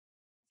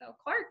So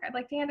Clark, I'd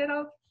like to hand it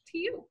off to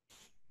you.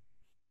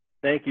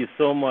 Thank you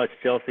so much,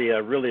 Chelsea. I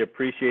really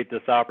appreciate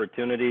this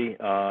opportunity.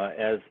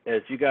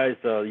 As you guys,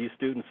 you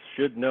students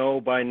should know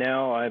by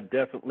now, I'm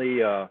definitely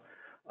a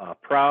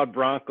proud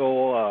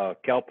Bronco.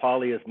 Cal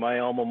Poly is my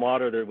alma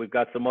mater. We've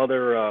got some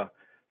other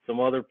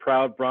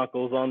proud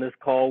Broncos on this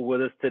call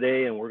with us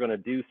today, and we're going to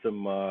do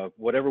some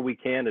whatever we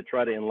can to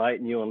try to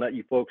enlighten you and let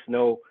you folks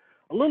know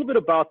a little bit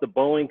about the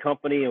Boeing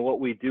Company and what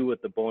we do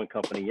with the Boeing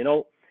Company. You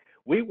know,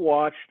 we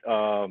watched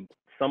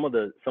some of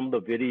the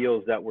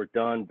videos that were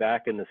done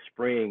back in the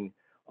spring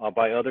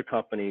by other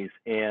companies,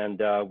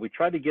 and we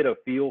tried to get a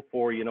feel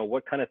for, you know,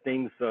 what kind of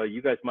things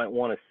you guys might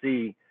want to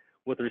see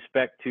with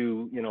respect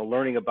to, you know,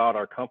 learning about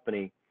our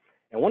company.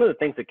 And one of the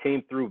things that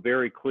came through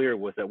very clear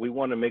was that we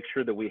want to make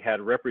sure that we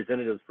had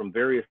representatives from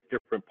various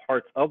different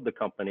parts of the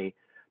company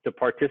to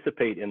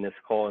participate in this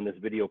call, in this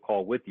video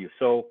call with you.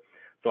 So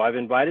I've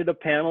invited a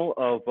panel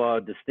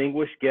of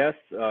distinguished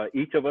guests.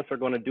 Each of us are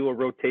going to do a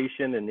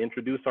rotation and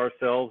introduce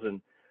ourselves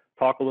and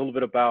talk a little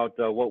bit about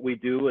what we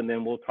do, and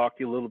then we'll talk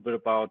to you a little bit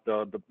about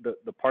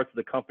the parts of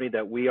the company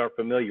that we are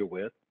familiar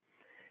with.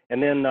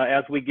 And then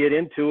as we get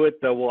into it,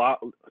 we'll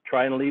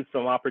try and leave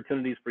some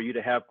opportunities for you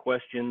to have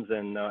questions,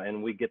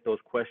 and we get those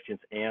questions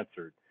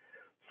answered.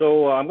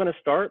 So I'm going to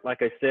start,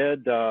 like I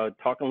said,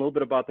 talking a little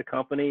bit about the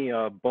company.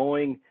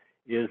 Boeing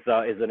is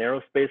an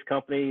aerospace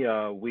company.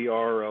 We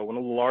are one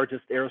of the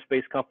largest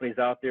aerospace companies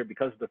out there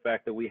because of the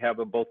fact that we have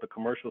both the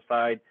commercial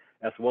side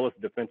as well as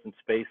the defense and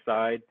space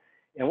side.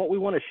 And what we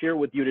want to share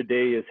with you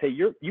today is, hey,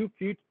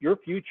 your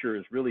future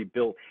is really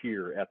built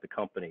here at the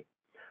company.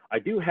 I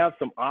do have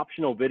some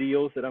optional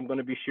videos that I'm going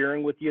to be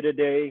sharing with you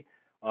today,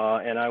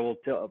 and I will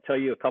tell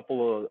you a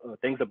couple of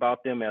things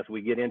about them as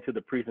we get into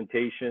the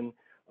presentation.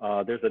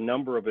 There's a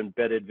number of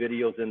embedded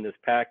videos in this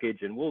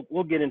package, and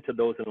we'll get into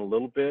those in a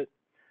little bit.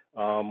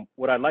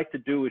 What I'd like to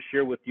do is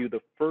share with you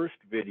the first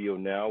video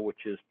now,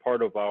 which is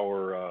part of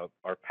our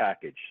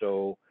package.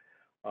 So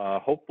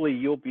hopefully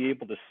you'll be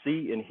able to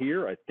see and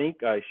hear. I think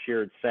I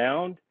shared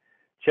sound.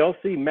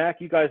 Chelsea, Mac,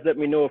 you guys let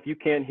me know if you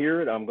can't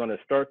hear it. I'm going to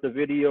start the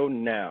video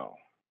now.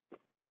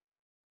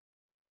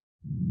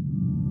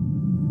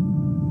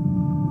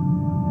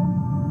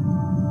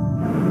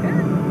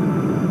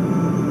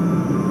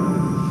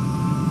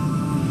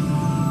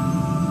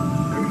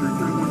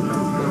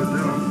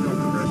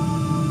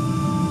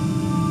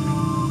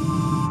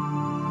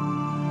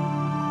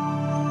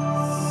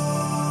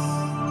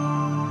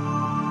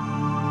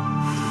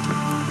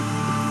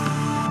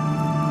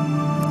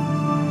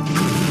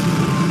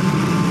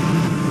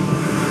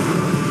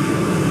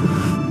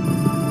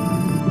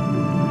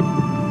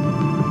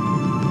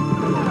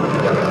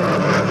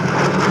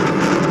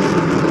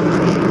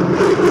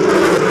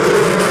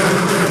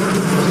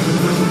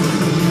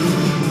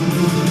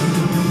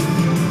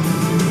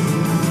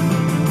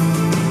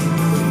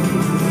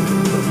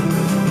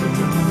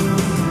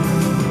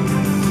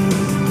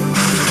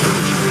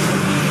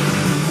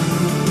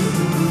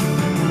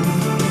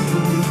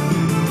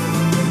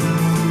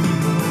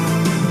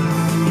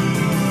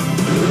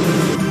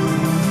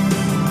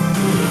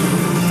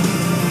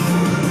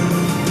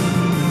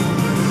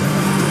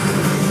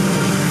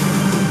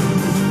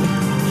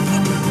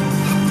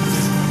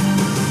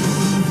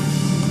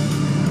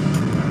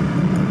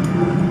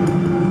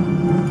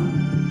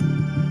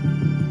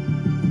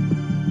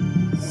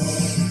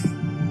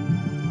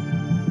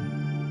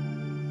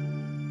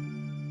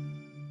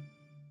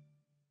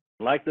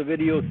 Like the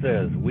video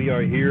says, we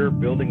are here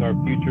building our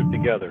future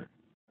together.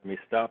 Let me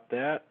stop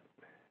that.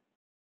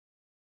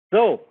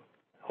 So,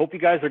 hope you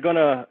guys are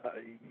gonna,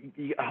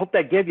 I hope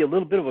that gave you a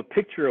little bit of a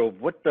picture of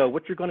what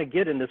you're gonna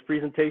get in this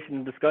presentation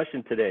and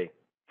discussion today.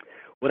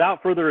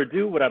 Without further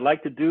ado, what I'd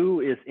like to do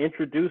is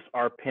introduce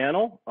our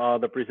panel,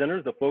 the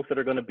presenters, the folks that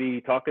are gonna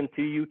be talking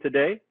to you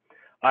today.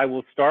 I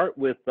will start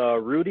with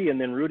Rudy, and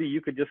then Rudy,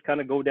 you could just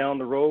kind of go down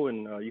the row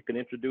and you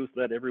can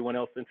let everyone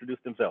else introduce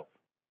themselves.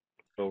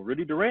 So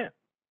Rudy Durant.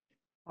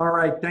 All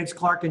right, thanks,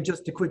 Clark. And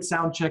just a quick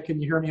sound check.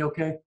 Can you hear me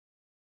okay?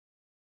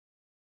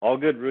 All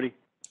good, Rudy.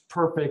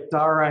 Perfect.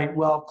 All right.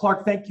 Well,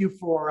 Clark, thank you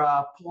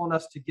for pulling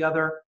us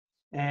together.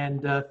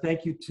 And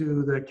thank you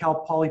to the Cal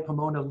Poly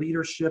Pomona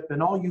leadership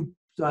and all you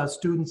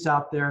students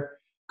out there.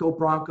 Go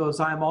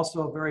Broncos. I am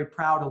also a very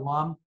proud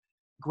alum.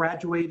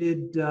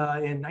 Graduated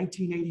in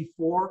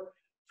 1984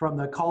 from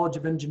the College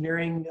of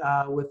Engineering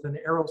with an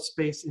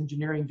aerospace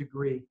engineering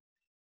degree.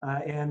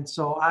 And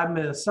so I'm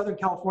a Southern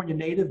California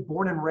native,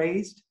 born and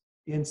raised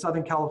in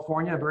Southern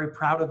California. I'm very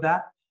proud of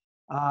that.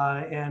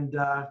 And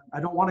I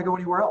don't want to go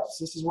anywhere else.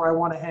 This is where I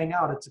want to hang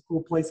out. It's a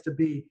cool place to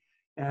be.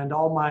 And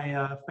all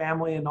my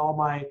family and all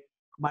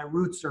my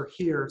roots are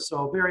here.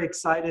 So very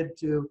excited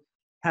to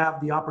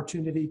have the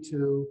opportunity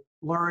to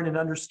learn and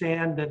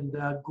understand and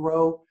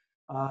grow.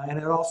 And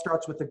it all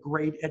starts with a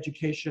great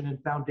education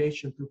and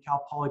foundation through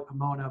Cal Poly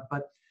Pomona.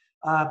 But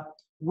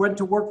went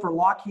to work for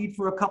Lockheed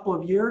for a couple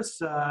of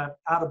years out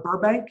of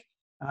Burbank.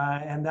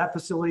 And that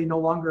facility no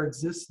longer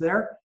exists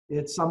there.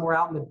 It's somewhere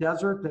out in the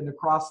desert and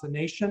across the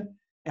nation.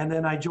 And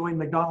then I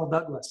joined McDonnell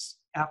Douglas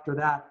after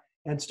that.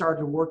 and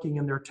started working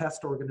in their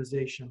test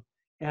organization.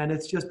 And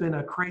it's just been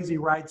a crazy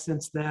ride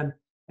since then,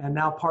 and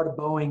now part of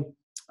Boeing.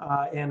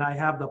 And I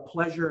have the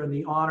pleasure and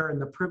the honor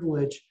and the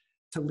privilege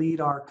to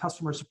lead our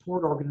customer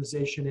support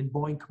organization in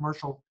Boeing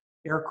commercial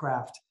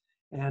aircraft.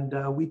 And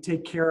we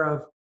take care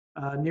of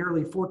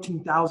nearly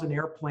 14,000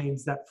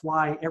 airplanes that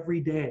fly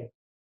every day,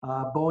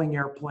 Boeing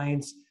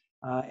airplanes,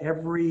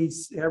 every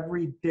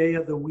day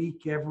of the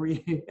week,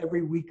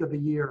 every week of the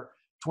year,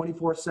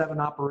 24/7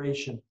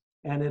 operation.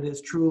 And it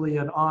is truly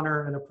an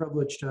honor and a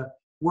privilege to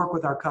work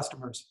with our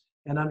customers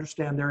and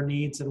understand their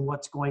needs and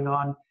what's going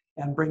on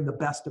and bring the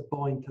best of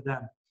Boeing to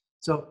them.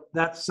 So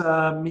that's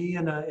me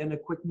in a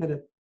quick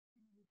minute.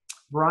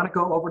 Veronica,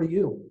 over to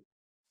you.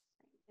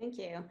 Thank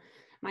you.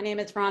 My name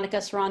is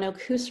Veronica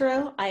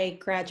Serrano-Cusero. I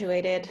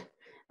graduated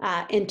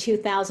in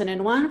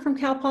 2001 from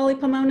Cal Poly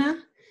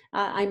Pomona.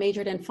 I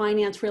majored in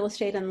finance, real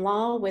estate, and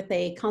law with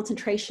a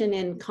concentration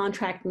in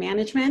contract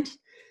management.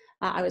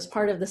 I was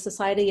part of the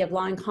Society of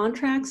Law and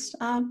Contracts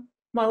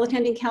while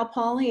attending Cal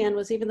Poly, and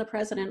was even the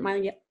president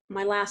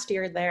my last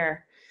year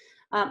there.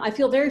 I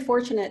feel very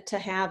fortunate to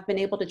have been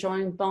able to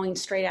join Boeing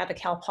straight out of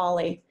Cal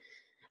Poly.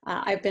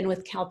 I've been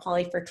with Cal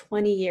Poly for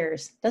 20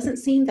 years. Doesn't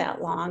seem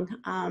that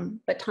long,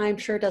 but time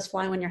sure does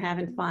fly when you're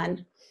having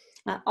fun.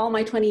 All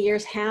my 20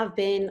 years have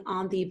been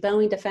on the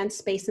Boeing Defense,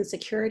 Space, and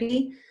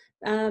Security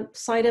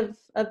side of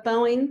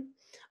Boeing,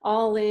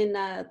 all in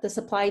the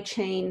supply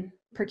chain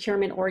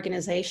procurement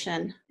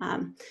organization.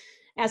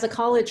 As a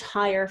college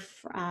hire,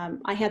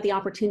 I had the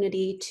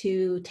opportunity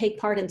to take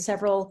part in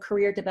several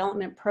career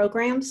development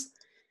programs.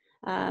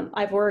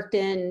 I've worked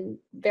in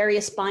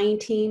various buying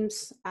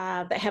teams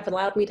that have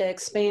allowed me to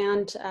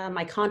expand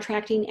my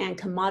contracting and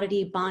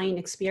commodity buying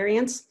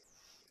experience.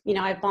 You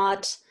know, I've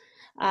bought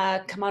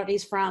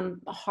commodities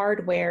from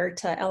hardware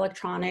to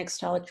electronics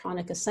to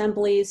electronic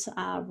assemblies,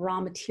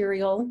 raw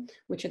material,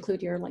 which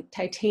include your like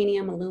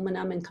titanium,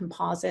 aluminum, and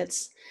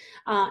composites.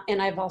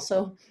 And I've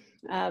also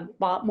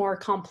bought more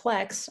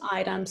complex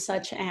items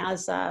such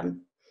as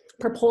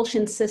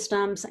propulsion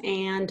systems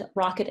and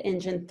rocket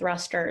engine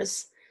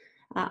thrusters.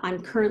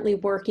 I'm currently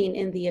working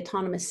in the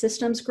autonomous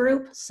systems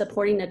group,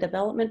 supporting a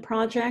development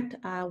project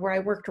where I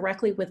work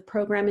directly with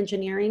program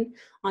engineering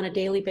on a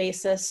daily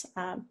basis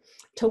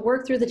to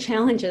work through the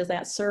challenges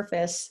that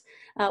surface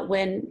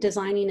when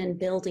designing and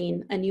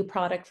building a new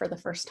product for the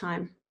first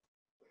time.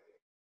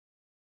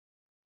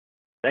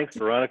 Thanks,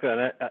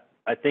 Veronica. And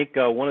I think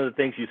one of the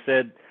things you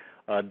said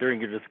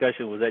during your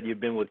discussion was that you've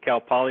been with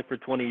Cal Poly for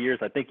 20 years.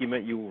 I think you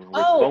meant you were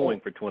with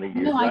Boeing for 20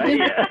 years, no,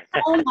 right?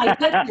 Oh my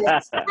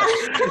goodness.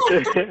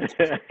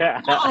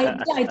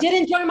 I did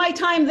enjoy my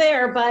time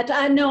there, but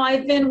no,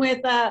 I've been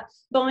with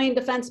Boeing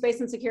Defense,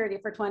 Space, and Security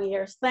for 20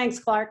 years. Thanks,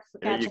 Clark, for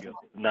There you catching go.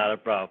 Not a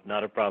problem.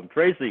 Not a problem.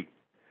 Tracy.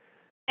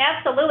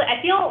 Absolutely.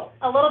 I feel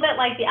a little bit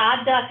like the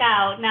odd duck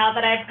out now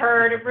that I've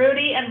heard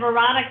Rudy and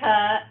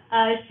Veronica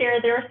share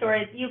their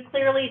stories. You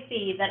clearly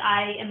see that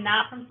I am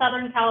not from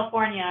Southern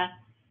California,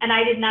 and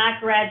I did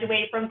not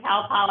graduate from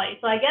Cal Poly.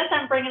 So I guess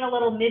I'm bringing a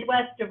little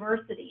Midwest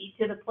diversity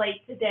to the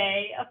plate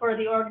today for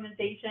the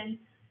organization.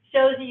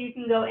 Shows you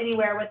can go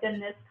anywhere within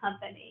this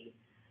company.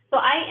 So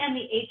I am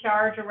the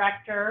HR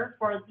director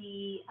for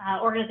the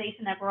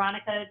organization that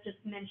Veronica just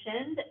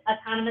mentioned,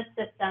 Autonomous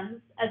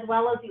Systems, as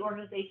well as the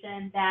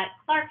organization that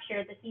Clark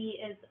shared that he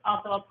is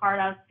also a part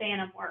of,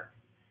 Phantom Works.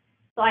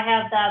 So I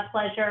have the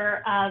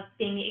pleasure of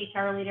being the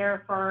HR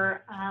leader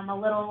for a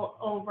little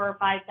over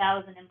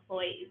 5,000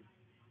 employees,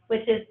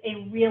 which is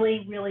a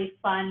really, really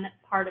fun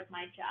part of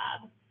my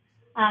job.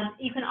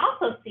 You can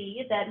also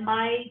see that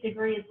my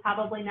degree is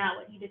probably not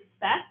what you'd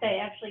expect. I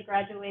actually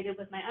graduated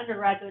with my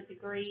undergraduate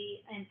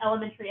degree in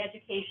elementary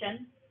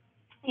education.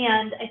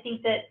 And I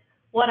think that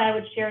what I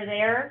would share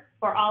there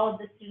for all of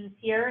the students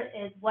here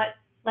is what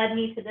led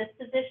me to this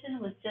position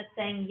was just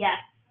saying yes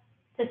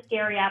to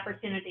scary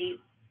opportunities.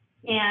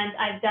 And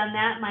I've done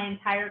that my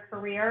entire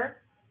career.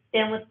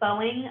 Been with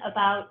Boeing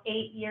about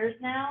 8 years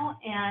now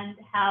and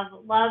have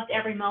loved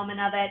every moment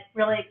of it.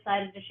 Really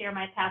excited to share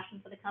my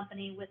passion for the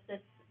company with this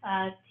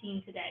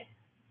team today.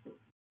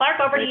 Clark,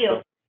 over to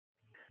you.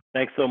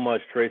 Thanks so much,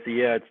 Tracy.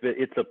 Yeah,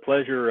 it's a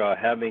pleasure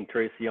having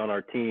Tracy on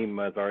our team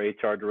as our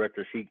HR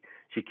director. She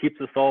keeps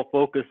us all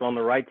focused on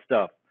the right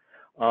stuff.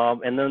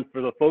 And then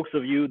for the folks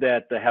of you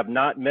that have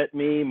not met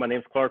me, my name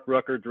is Clark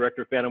Rucker,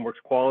 Director of Phantom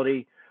Works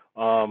Quality.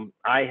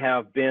 I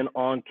have been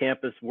on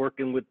campus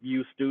working with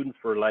you students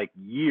for like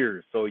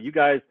years. So you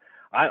guys,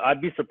 I'd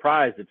be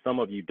surprised if some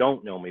of you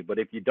don't know me, but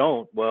if you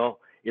don't, well,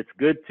 it's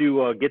good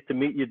to get to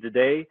meet you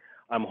today.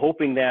 I'm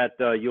hoping that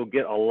you'll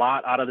get a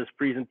lot out of this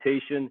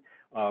presentation.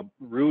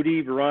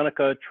 Rudy,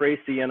 Veronica,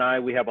 Tracy, and I,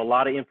 we have a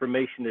lot of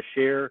information to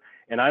share,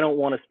 and I don't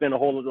want to spend a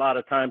whole lot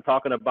of time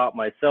talking about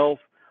myself.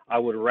 I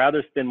would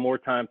rather spend more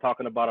time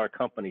talking about our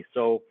company.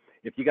 So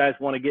if you guys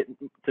want to get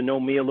to know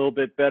me a little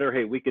bit better,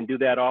 hey, we can do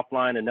that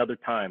offline another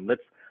time.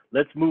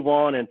 Let's move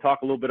on and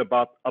talk a little bit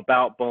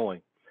about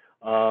Boeing.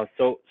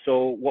 So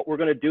what we're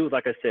going to do,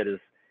 like I said, is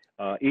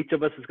each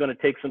of us is going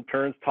to take some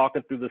turns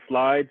talking through the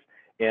slides.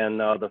 And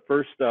the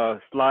first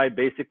slide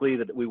basically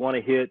that we want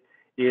to hit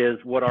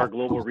is what our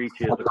global reach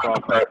is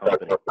across our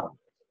company.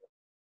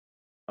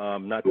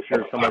 Not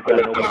sure if somebody's got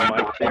an open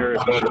mic there.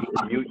 If you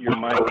just mute your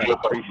mic, I'd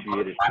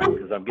appreciate it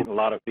because I'm getting a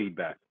lot of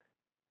feedback.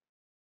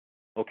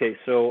 Okay,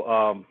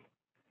 so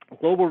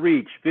global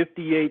reach,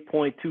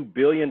 $58.2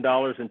 billion in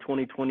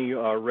 2020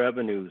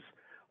 revenues.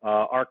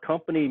 Our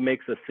company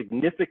makes a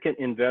significant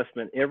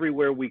investment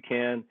everywhere we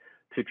can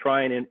to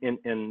try and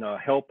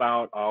help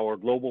out our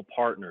global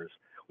partners.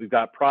 We've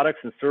got products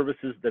and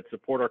services that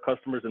support our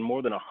customers in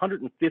more than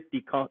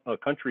 150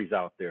 countries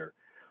out there.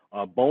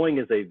 Boeing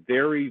is a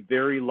very,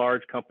 very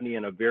large company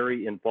and a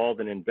very involved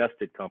and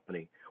invested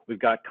company. We've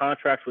got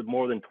contracts with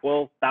more than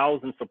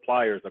 12,000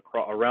 suppliers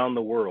around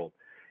the world.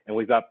 And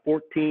we've got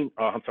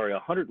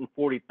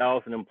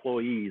 140,000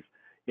 employees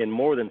in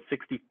more than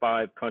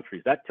 65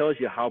 countries. That tells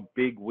you how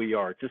big we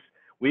are.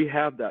 We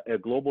have a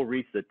global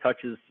reach that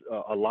touches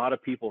a lot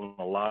of people in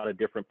a lot of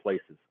different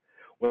places.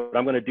 What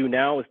I'm going to do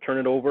now is turn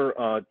it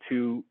over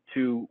to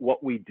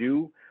what we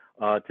do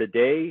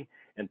today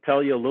and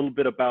tell you a little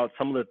bit about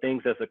some of the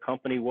things as a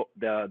company,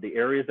 the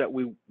areas that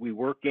we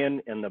work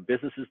in and the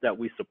businesses that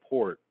we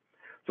support.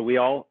 So we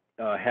all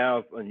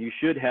have, and you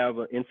should have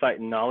insight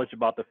and knowledge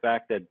about the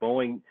fact that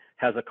Boeing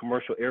has a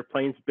commercial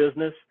airplanes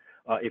business.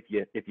 If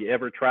you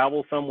ever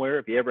travel somewhere,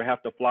 if you ever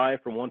have to fly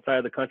from one side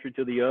of the country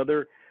to the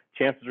other,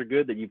 chances are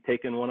good that you've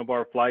taken one of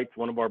our flights,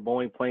 one of our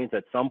Boeing planes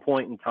at some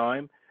point in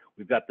time.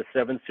 We've got the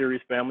 7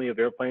 Series family of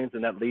airplanes,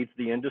 and that leads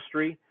the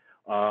industry.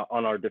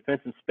 On our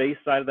defense and space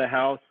side of the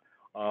house,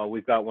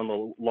 we've got one of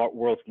the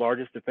world's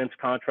largest defense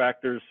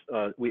contractors.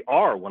 We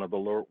are one of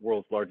the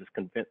world's largest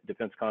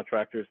defense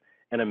contractors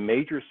and a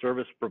major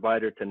service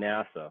provider to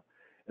NASA.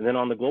 And then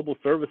on the global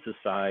services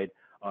side,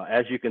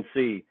 as you can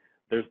see,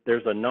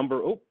 there's a number,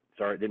 oh,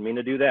 sorry, didn't mean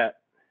to do that.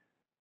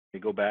 Let me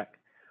go back.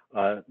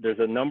 There's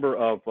a number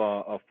of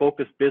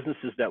focused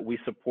businesses that we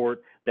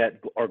support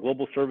that our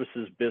global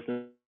services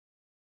business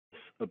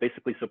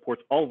basically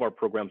supports all of our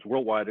programs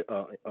worldwide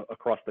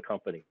across the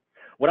company.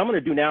 What I'm going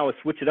to do now is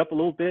switch it up a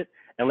little bit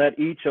and let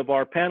each of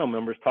our panel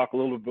members talk a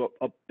little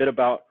bit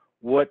about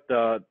what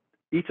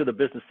each of the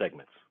business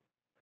segments.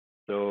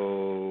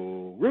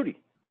 So, Rudy.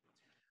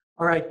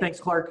 All right, thanks,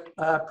 Clark.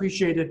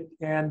 Appreciate it.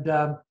 And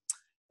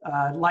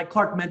like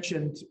Clark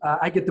mentioned,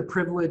 I get the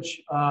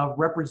privilege of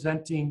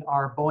representing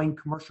our Boeing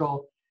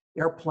Commercial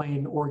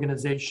Airplane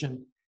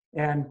Organization.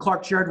 And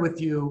Clark shared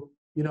with you,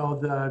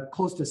 the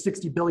close to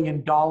 $60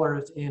 billion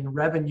in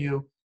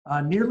revenue.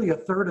 Nearly a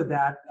third of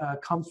that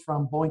comes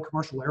from Boeing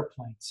Commercial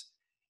Airplanes.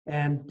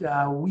 And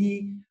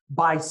we,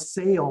 by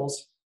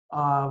sales,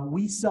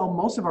 we sell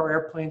most of our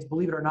airplanes,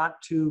 believe it or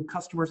not, to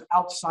customers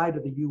outside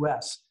of the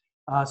US.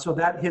 So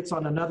that hits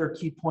on another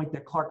key point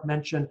that Clark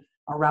mentioned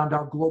around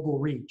our global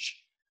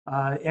reach.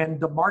 And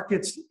the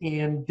markets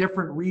in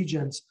different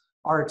regions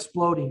are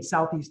exploding.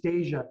 Southeast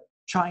Asia,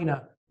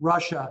 China,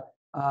 Russia,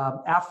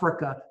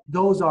 Africa,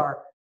 those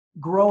are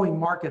growing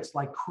markets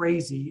like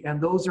crazy. And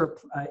those are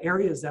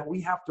areas that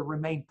we have to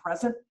remain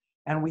present,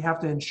 and we have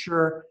to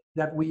ensure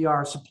that we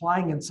are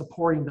supplying and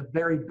supporting the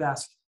very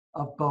best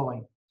of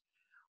Boeing.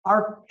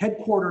 Our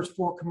headquarters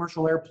for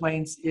commercial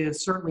airplanes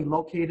is certainly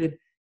located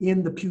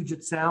in the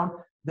Puget Sound.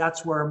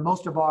 That's where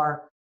most of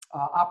our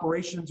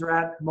operations are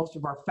at. Most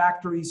of our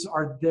factories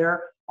are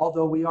there,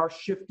 although we are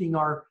shifting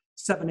our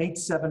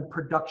 787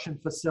 production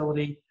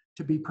facility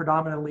to be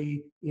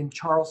predominantly in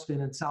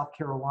Charleston in South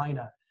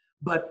Carolina.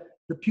 But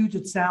the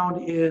Puget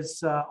Sound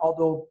is,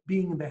 although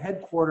being the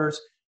headquarters,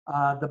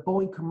 the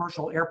Boeing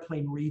Commercial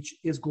Airplane reach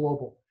is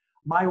global.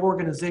 My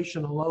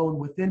organization alone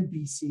within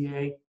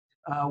BCA,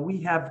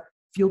 we have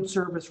field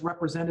service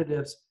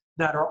representatives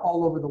that are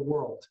all over the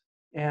world.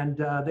 And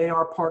they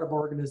are part of our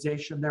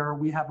organization.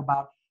 We have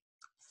about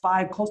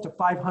close to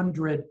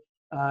 500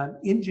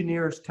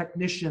 engineers,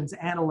 technicians,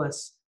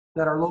 analysts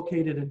that are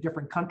located in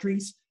different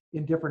countries,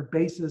 in different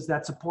bases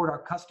that support our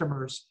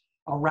customers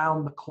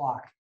around the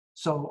clock.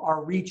 So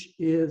our reach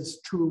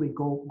is truly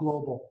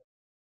global.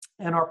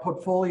 And our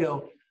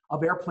portfolio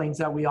of airplanes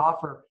that we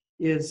offer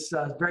is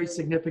very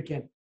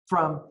significant,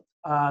 from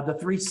the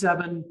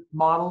 37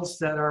 models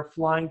that are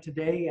flying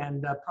today,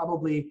 and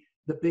probably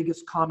the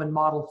biggest common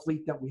model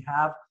fleet that we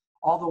have,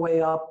 all the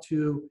way up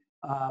to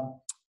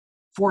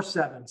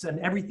 47s and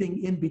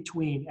everything in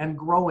between, and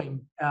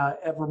growing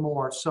ever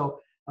more.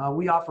 So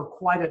we offer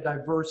quite a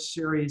diverse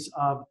series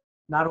of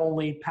not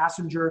only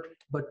passenger,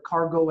 but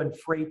cargo and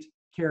freight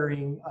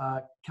carrying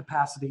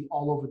capacity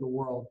all over the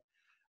world.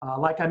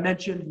 Like I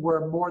mentioned,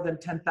 we're more than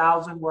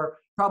 10,000. We're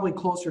probably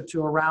closer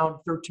to around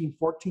 13,000,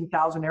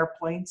 14,000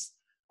 airplanes.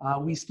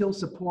 We still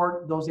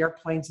support those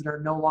airplanes that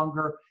are no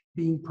longer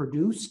being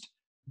produced,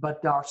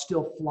 but are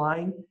still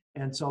flying.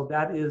 And so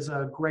that is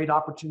a great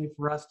opportunity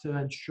for us to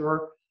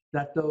ensure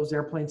that those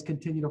airplanes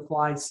continue to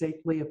fly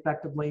safely,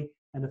 effectively,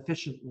 and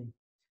efficiently.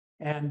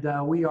 And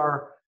we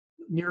are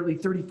nearly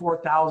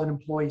 34,000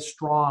 employees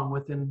strong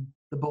within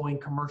the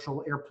Boeing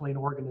Commercial Airplane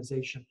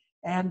Organization,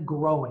 and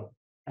growing.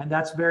 And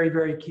that's very,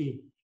 very key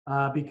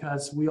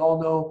because we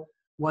all know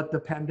what the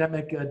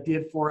pandemic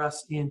did for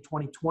us in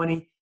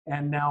 2020.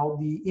 And now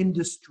the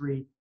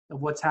industry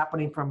of what's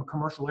happening from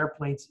commercial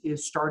airplanes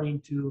is starting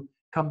to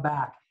come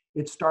back.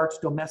 It starts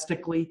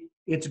domestically,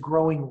 it's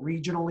growing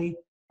regionally,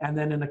 and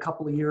then in a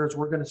couple of years,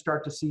 we're going to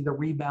start to see the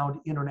rebound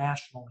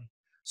internationally.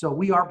 So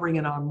we are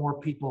bringing on more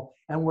people,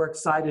 and we're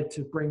excited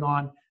to bring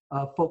on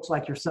folks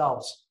like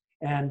yourselves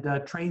and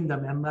train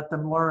them and let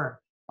them learn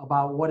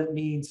about what it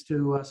means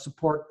to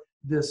support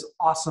this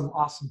awesome,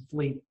 awesome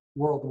fleet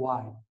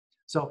worldwide.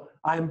 So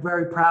I'm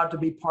very proud to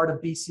be part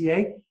of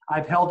BCA.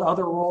 I've held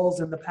other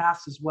roles in the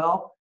past as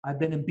well. I've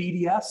been in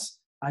BDS.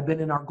 I've been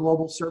in our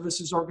global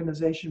services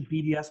organization,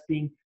 BDS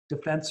being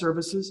Defense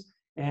Services,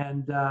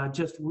 and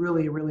just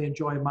really, really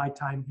enjoy my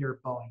time here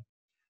at Boeing.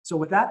 So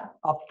with that,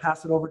 I'll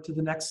pass it over to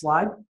the next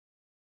slide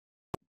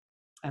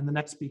and the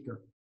next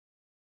speaker.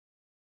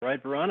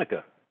 Right,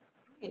 Veronica.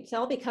 So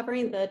I'll be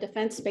covering the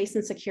defense, space,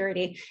 and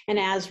security. And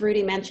as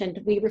Rudy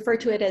mentioned, we refer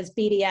to it as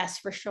BDS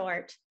for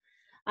short.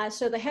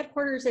 So the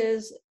headquarters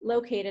is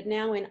located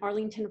now in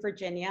Arlington,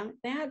 Virginia.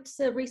 That's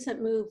a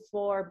recent move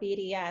for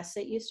BDS.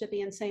 It used to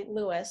be in St.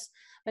 Louis,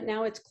 but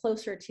now it's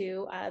closer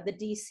to the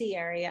DC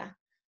area.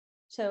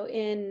 So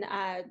in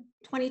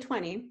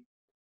 2020,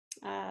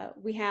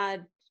 we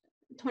had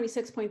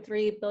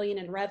 26.3 billion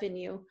in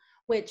revenue,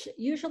 which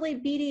usually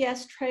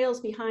BDS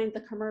trails behind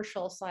the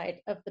commercial side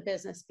of the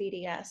business,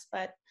 BCA.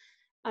 But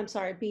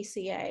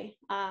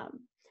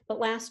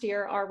last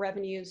year, our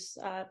revenues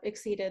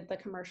exceeded the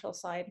commercial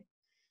side.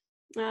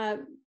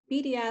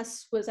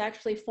 BDS was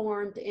actually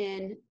formed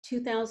in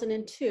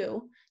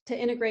 2002 to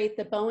integrate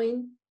the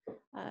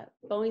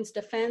Boeing's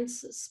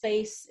defense,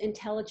 space,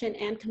 intelligence,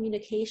 and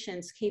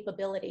communications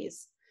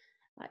capabilities.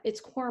 Its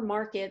core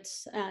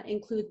markets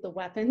include the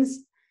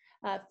weapons,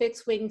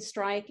 fixed-wing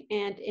strike,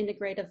 and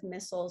integrative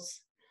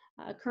missiles.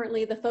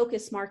 Currently, the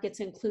focus markets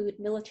include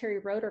military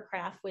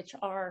rotorcraft, which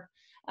are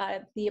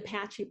the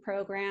Apache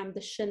program, the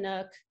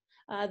Chinook,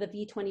 the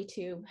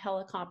V-22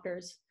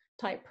 helicopters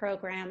type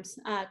programs,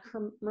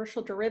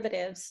 commercial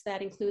derivatives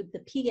that include the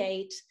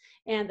P-8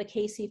 and the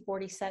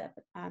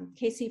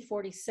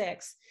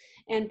KC-46.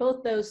 And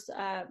both those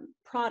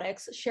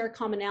products share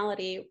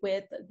commonality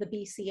with the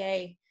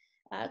BCA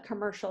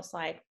commercial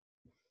side.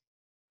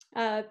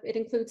 It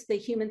includes the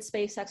human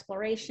space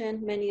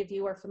exploration. Many of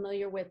you are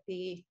familiar with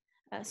the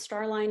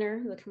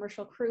Starliner, the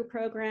commercial crew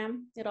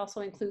program. It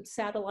also includes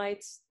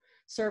satellites,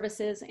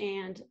 services,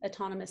 and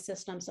autonomous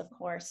systems, of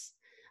course.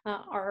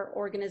 Our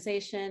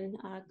organization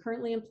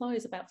currently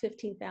employs about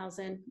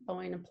 15,000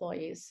 Boeing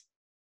employees.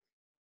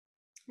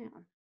 Yeah.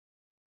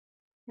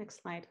 Next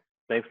slide.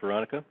 Thanks,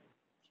 Veronica.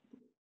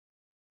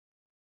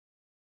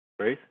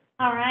 Grace?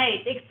 All right,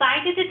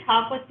 excited to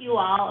talk with you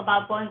all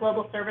about Boeing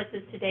Global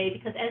Services today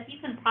because as you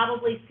can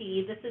probably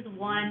see, this is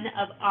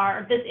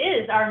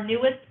our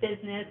newest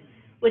business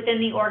within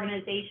the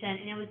organization,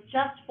 and it was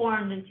just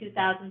formed in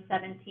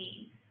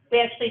 2017. We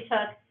actually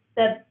took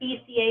the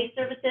BCA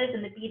services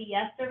and the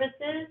BDS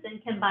services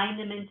and combined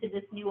them into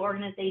this new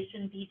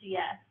organization,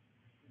 BGS.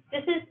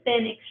 This has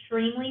been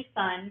extremely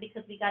fun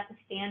because we got to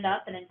stand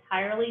up an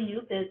entirely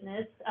new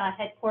business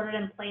headquartered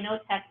in Plano,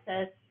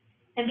 Texas,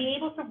 and be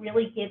able to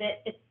really give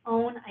it its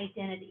own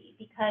identity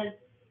because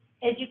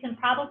as you can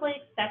probably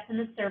expect in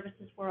the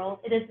services world,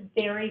 it is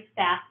very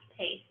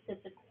fast-paced.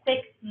 It's a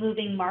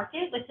quick-moving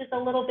market, which is a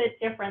little bit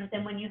different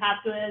than when you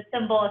have to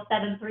assemble a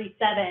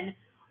 737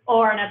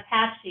 or an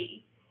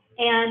Apache.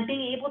 And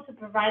being able to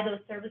provide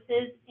those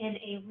services in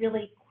a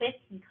really quick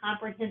and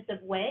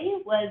comprehensive way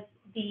was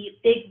the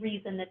big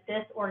reason that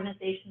this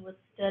organization was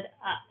stood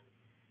up.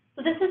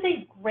 So this is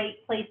a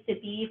great place to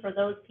be for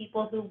those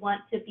people who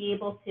want to be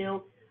able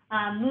to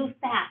move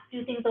fast,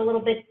 do things a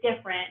little bit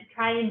different,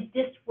 try and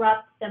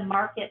disrupt the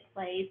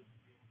marketplace.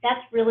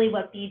 That's really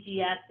what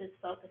BGS is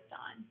focused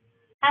on.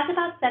 Has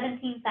about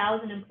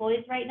 17,000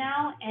 employees right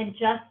now, and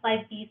just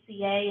like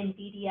BCA and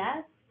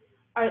BDS,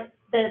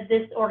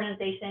 this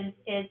organization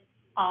is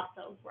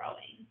also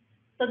growing.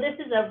 So this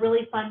is a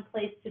really fun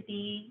place to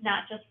be,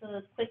 not just for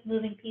those quick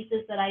moving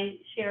pieces that I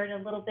shared a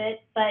little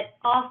bit, but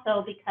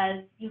also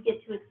because you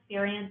get to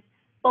experience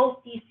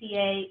both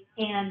BCA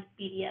and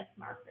BDS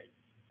markets.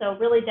 So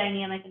really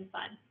dynamic and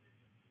fun.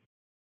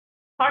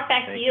 Clark,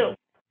 back to you.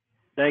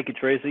 Thank you,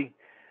 Tracy.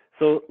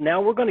 So now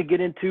we're going to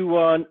get into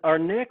our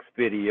next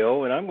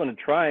video, and I'm going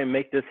to try and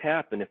make this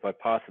happen if I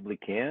possibly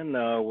can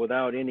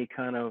without any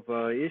kind of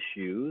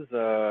issues.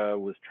 I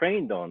was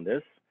trained on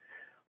this.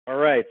 All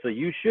right, so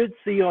you should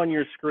see on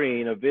your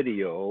screen a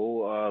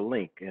video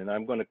link, and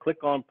I'm going to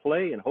click on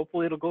play, and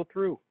hopefully it'll go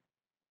through.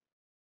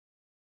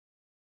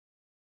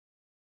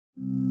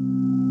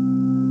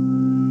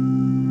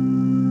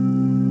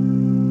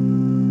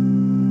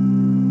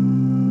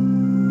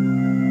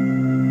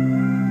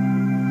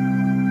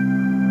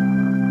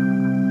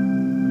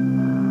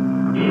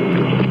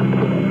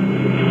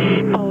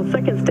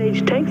 Second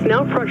stage tanks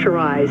now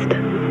pressurized.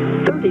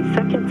 30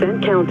 seconds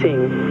and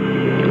counting.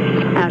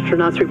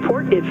 Astronauts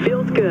report it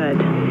feels good.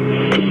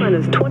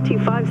 T-minus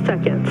 25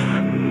 seconds.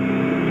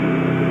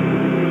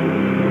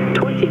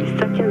 20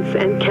 seconds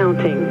and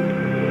counting.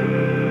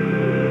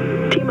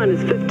 T-minus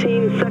T-minus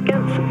 15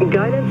 seconds.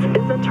 Guidance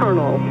is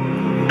eternal.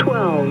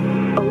 12,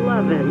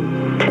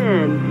 11,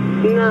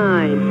 10,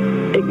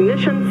 9.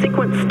 Ignition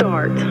sequence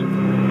start. 6,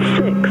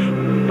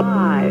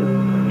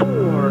 5,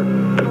 4,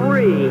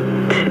 3,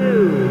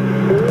 2,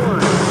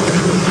 1.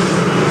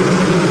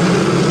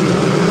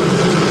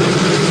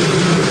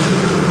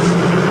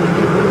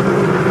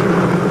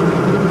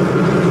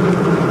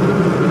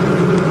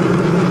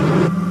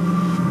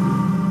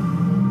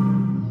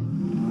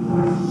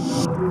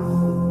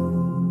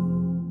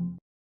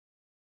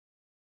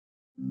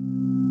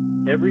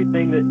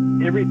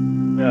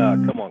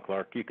 Come on,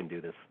 Clark, you can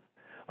do this.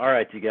 All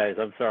right, you guys,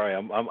 I'm sorry,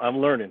 I'm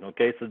learning,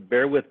 okay, so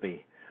bear with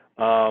me.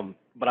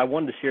 But I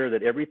wanted to share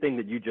that everything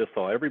that you just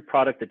saw, every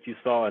product that you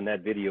saw in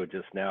that video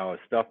just now is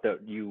stuff that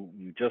you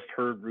just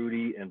heard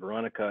Rudy and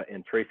Veronica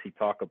and Tracy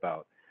talk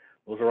about.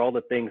 Those are all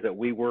the things that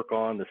we work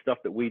on, the stuff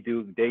that we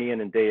do day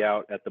in and day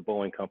out at the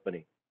Boeing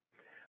Company.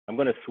 I'm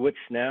going to switch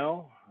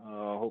now,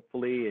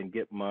 hopefully, and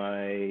get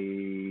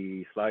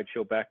my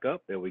slideshow back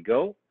up. There we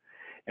go.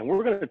 And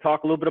we're going to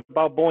talk a little bit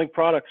about Boeing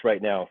products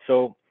right now.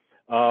 So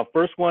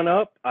first one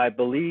up, I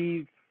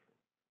believe,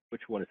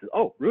 which one is it?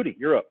 Oh, Rudy,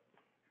 you're up.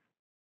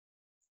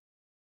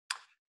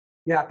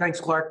 Yeah, thanks,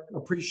 Clark.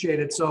 Appreciate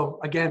it. So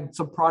again,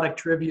 some product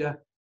trivia.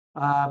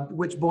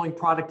 Which Boeing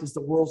product is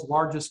the world's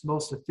largest,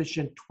 most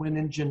efficient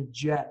twin-engine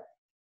jet?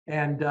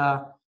 And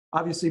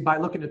obviously, by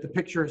looking at the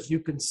pictures, you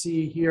can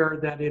see here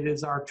that it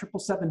is our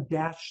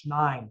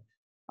 777-9.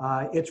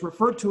 It's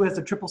referred to as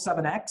the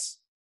 777X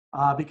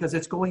because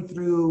it's going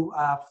through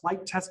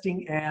flight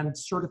testing and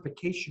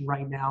certification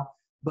right now,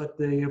 but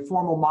the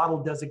formal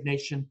model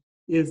designation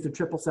is the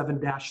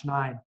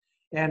 777-9.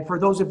 And for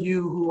those of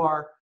you who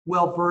are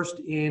well-versed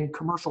in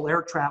commercial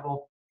air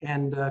travel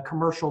and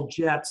commercial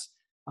jets,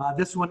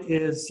 this one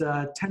is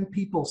 10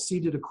 people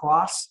seated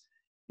across.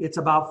 It's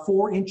about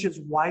 4 inches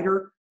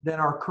wider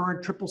than our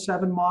current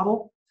 777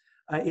 model.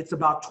 It's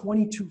about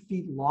 22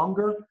 feet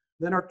longer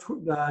than our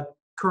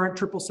current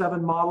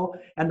 777 model.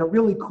 And the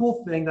really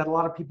cool thing that a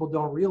lot of people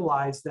don't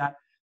realize that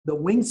the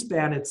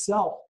wingspan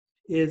itself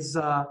is,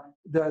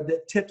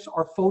 the tips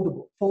are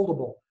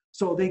foldable.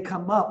 So they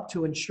come up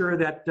to ensure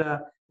that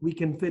we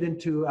can fit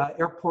into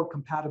airport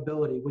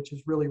compatibility, which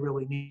is really,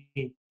 really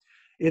neat.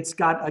 It's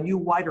got a new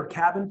wider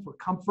cabin for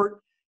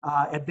comfort,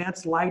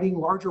 advanced lighting,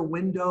 larger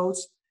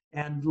windows,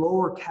 and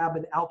lower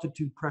cabin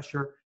altitude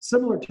pressure,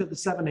 similar to the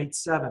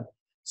 787.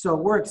 So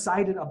we're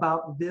excited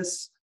about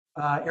this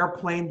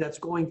airplane that's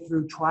going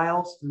through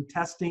trials, through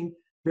testing,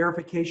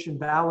 verification,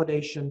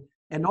 validation,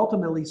 and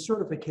ultimately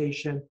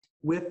certification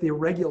with the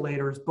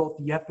regulators, both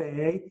the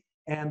FAA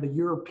and the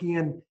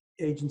European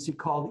agency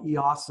called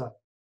EASA.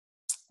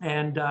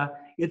 And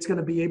it's going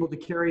to be able to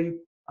carry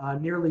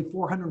nearly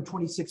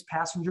 426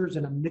 passengers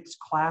in a mixed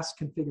class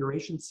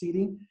configuration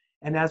seating.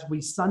 And as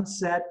we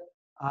sunset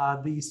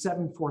the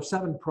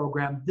 747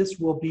 program, this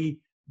will be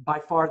by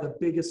far the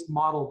biggest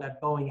model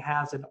that Boeing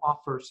has and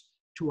offers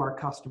to our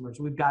customers.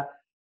 We've got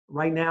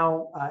right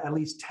now at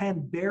least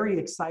 10 very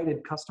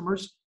excited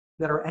customers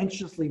that are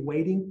anxiously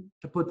waiting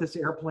to put this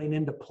airplane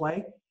into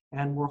play.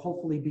 And we'll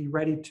hopefully be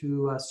ready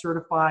to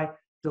certify,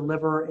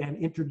 deliver, and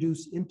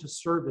introduce into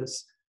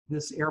service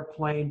this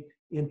airplane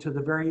into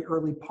the very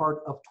early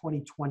part of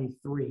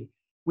 2023.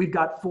 We've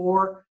got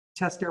 4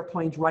 test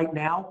airplanes right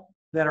now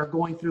that are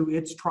going through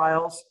its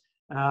trials.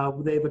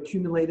 They've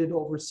accumulated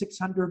over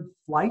 600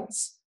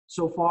 flights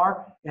so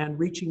far and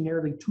reaching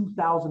nearly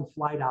 2,000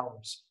 flight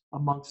hours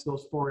amongst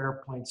those 4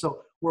 airplanes.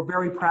 So we're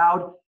very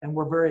proud and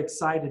we're very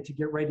excited to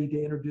get ready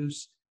to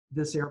introduce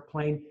this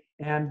airplane.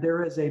 And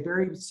there is a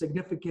very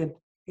significant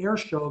air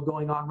show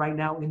going on right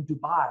now in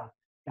Dubai.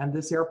 And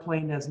this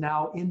airplane is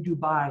now in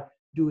Dubai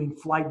doing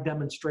flight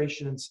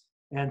demonstrations.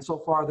 And so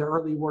far, the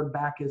early word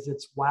back is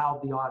it's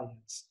wowed the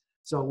audience.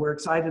 So we're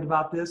excited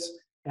about this.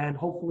 And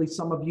hopefully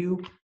some of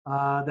you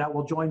that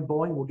will join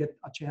Boeing will get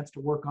a chance to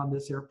work on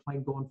this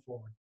airplane going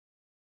forward.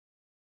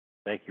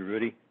 Thank you,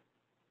 Rudy.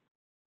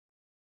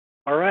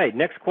 All right,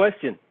 next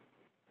question.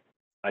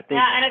 I think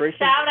yeah, and a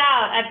shout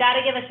out. I've got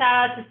to give a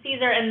shout out to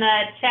Caesar in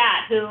the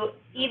chat, who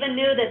even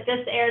knew that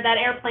that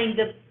airplane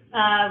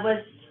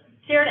was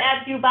shared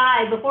at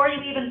Dubai before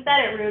you even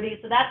said it, Rudy.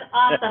 So that's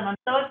awesome. I'm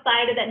so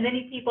excited that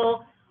many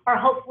people are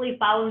hopefully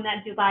following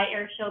that Dubai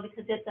Air Show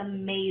because it's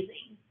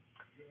amazing.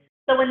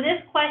 So when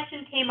this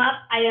question came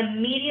up, I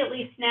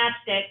immediately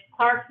snatched it.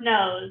 Clark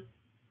knows.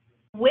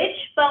 Which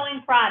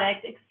Boeing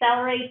product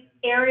accelerates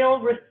aerial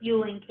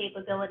refueling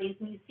capabilities?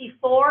 And you see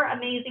 4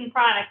 amazing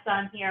products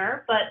on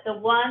here, but the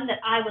one that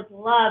I would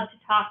love to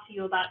talk to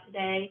you about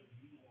today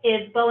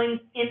is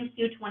Boeing's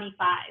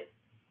MQ-25.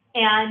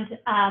 And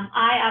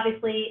I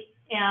obviously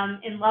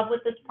am in love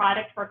with this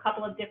product for a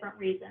couple of different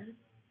reasons.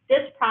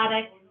 This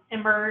product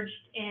emerged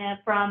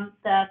from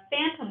the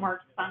Phantom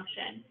Works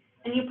function.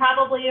 And you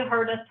probably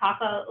heard us talk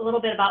a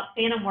little bit about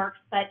Phantom Works,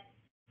 but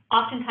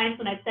oftentimes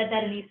when I've said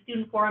that in these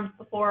student forums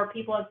before,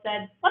 people have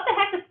said, what the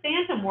heck is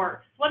Phantom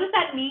Works? What does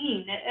that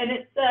mean? And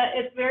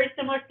it's very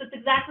similar, so it's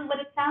exactly what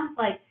it sounds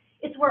like.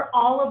 It's where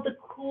all of the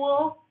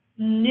cool,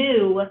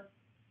 new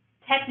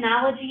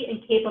technology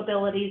and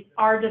capabilities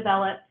are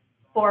developed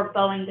for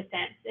Boeing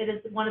Defense. It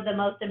is one of the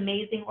most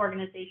amazing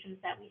organizations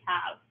that we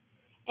have.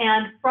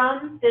 And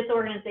from this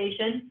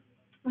organization,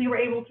 we were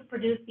able to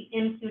produce the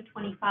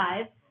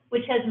MQ-25,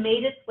 which has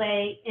made its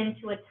way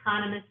into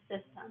autonomous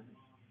systems.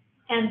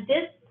 And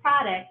this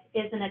product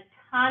is an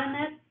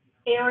autonomous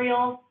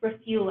aerial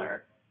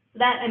refueler. So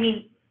that, I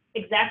mean,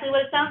 exactly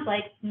what it sounds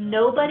like.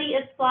 Nobody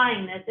is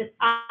flying this. It's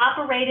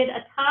operated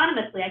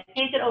autonomously. I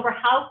can't get over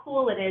how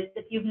cool it is.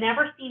 If you've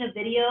never seen a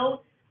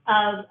video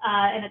of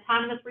an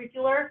autonomous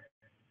refueler,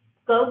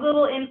 go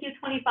Google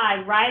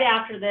MQ-25 right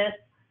after this,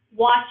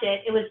 watch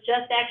it. It was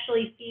just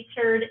actually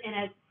featured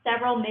in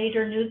several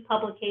major news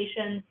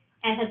publications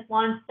and has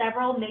won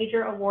several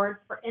major awards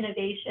for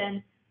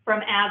innovation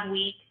from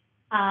AvWeek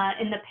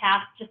in the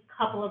past just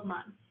couple of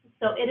months.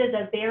 So it is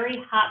a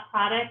very hot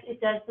product.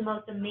 It does the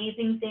most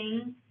amazing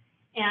things,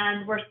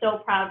 and we're so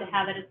proud to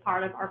have it as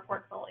part of our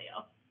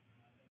portfolio.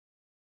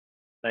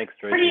 Thanks,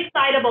 Tracy. Pretty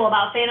excitable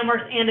about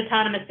PhantomWorks and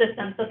autonomous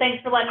systems, so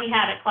thanks for letting me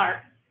have it,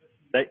 Clark.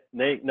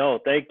 No,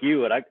 thank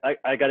you. And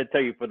I got to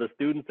tell you, for the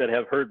students that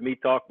have heard me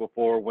talk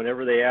before,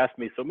 whenever they ask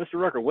me, so Mr.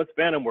 Rucker, what's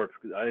PhantomWorks?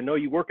 I know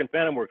you work in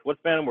PhantomWorks.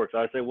 What's PhantomWorks?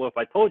 I say, well, if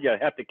I told you,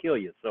 I'd have to kill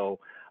you. So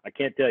I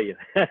can't tell you.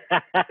 That's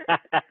not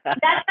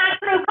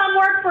true. Come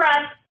work for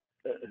us.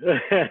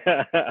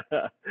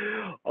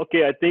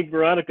 Okay, I think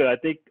Veronica,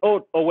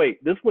 oh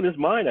wait, this one is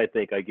mine, I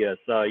guess.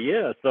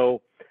 Yeah,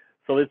 so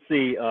let's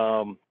see.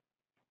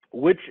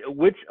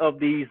 Which of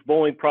these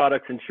Boeing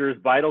products ensures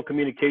vital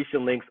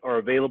communication links are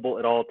available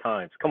at all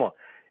times? Come on,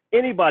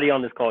 anybody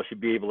on this call should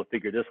be able to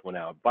figure this one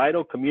out.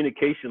 Vital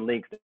communication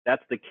links,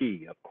 that's the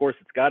key. Of course,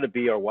 it's got to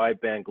be our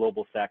wideband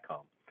global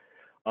SATCOM.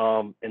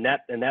 And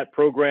that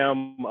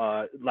program,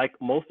 like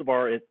most of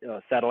our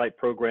satellite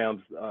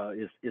programs,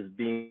 is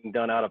being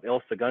done out of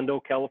El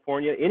Segundo,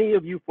 California. Any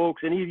of you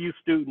folks, any of you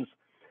students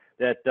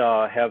that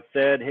have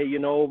said, hey, you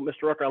know,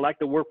 Mr. Rucker, I like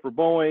to work for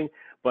Boeing,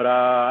 but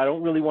I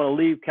don't really want to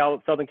leave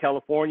Southern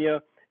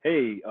California.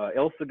 Hey,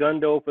 El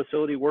Segundo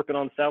facility working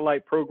on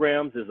satellite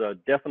programs is a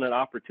definite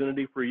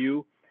opportunity for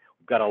you.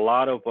 We've got a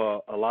lot of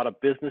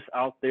business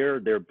out there.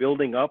 They're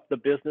building up the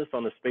business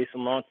on the space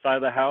and launch side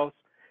of the house.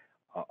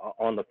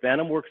 On the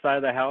PhantomWorks side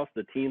of the house,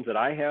 the teams that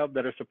I have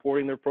that are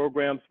supporting their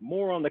programs,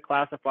 more on the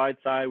classified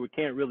side. We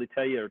can't really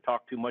tell you or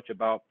talk too much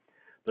about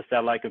the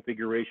satellite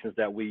configurations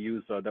that we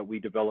use, that we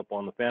develop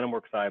on the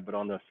PhantomWorks side, but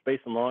on the space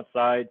and launch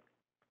side,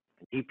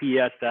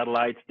 GPS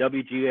satellites,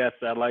 WGS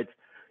satellites,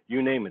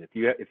 you name it.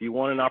 If you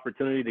want an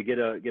opportunity to get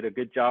a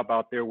good job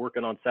out there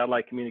working on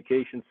satellite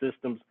communication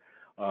systems,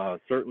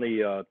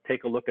 certainly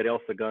take a look at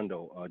El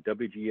Segundo.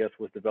 WGS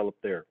was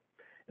developed there.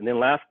 And then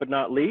last but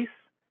not least,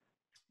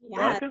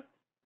 Veronica?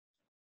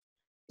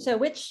 So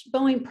which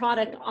Boeing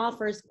product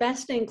offers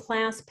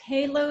best-in-class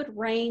payload,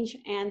 range,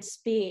 and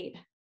speed?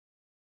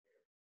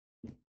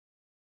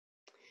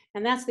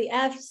 And that's the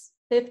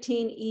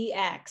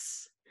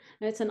F-15EX.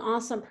 It's an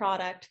awesome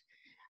product.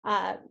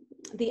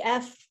 The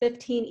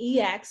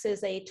F-15EX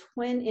is a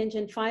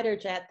twin-engine fighter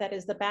jet that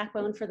is the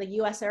backbone for the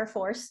U.S. Air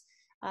Force,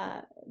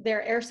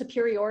 their air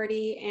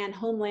superiority and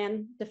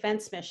homeland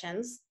defense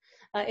missions.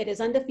 It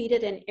is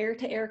undefeated in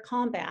air-to-air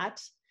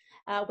combat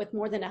with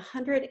more than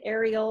 100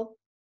 aerial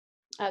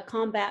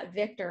combat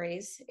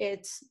victories.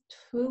 Its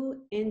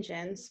two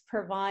engines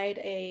provide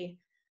a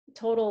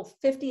total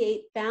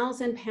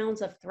 58,000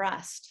 pounds of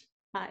thrust.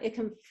 It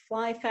can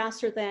fly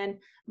faster than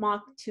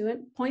Mach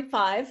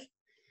 2.5,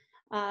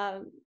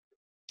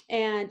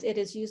 and it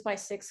is used by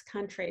 6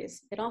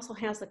 countries. It also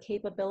has the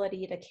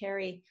capability to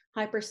carry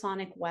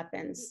hypersonic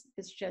weapons.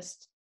 It's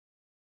just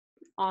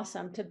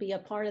awesome to be a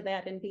part of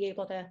that and be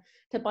able to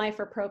buy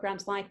for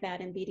programs like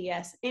that in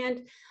BDS.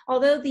 And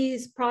although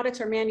these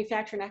products are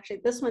manufactured,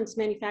 actually this one's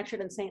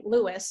manufactured in St.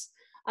 Louis,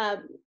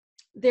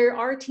 there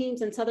are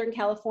teams in Southern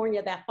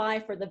California that buy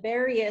for the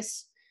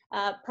various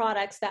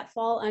products that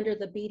fall under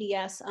the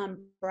BDS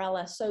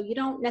umbrella. So you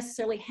don't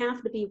necessarily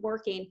have to be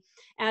working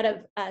out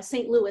of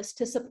St. Louis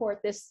to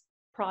support this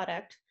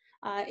product.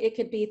 It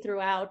could be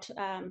throughout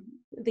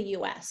the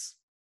US.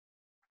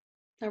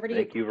 Over to you.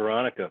 Thank you,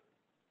 Veronica.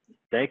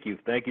 Thank you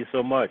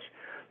so much.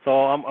 So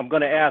I'm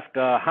going to ask,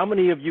 how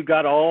many of you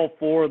got all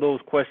 4 of those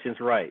questions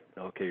right?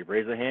 Okay,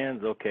 raise your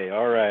hands. Okay,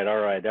 all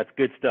right. That's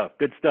good stuff.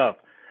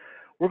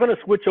 We're going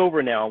to switch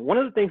over now. One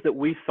of the things that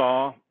we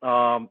saw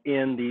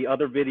in the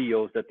other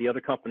videos that the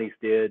other companies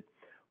did,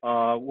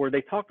 where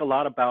they talked a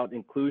lot about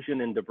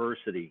inclusion and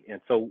diversity. And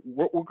so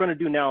what we're going to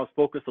do now is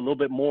focus a little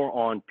bit more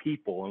on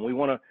people. And we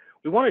want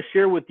to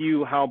share with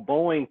you how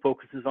Boeing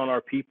focuses on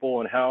our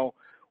people and how,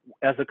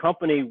 as a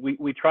company,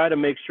 we try to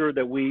make sure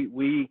that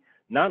we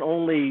not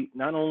only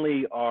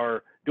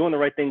are doing the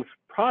right things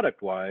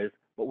product-wise,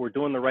 but we're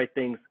doing the right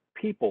things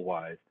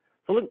people-wise.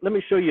 So let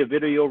me show you a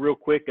video real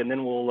quick, and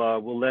then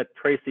we'll let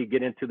Tracy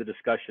get into the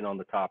discussion on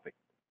the topic.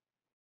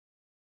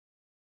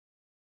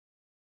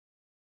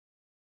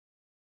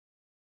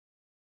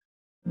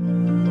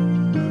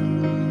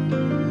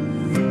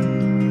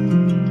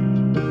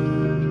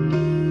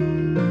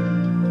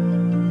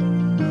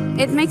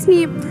 It makes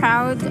me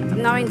proud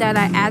knowing that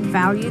I add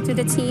value to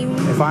the team.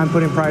 If I'm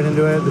putting pride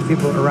into it, the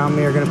people around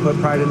me are going to put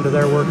pride into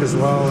their work as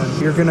well,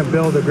 and you're going to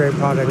build a great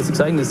product. It's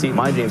exciting to see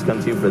my dreams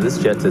come true for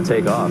this jet to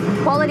take off.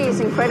 Quality is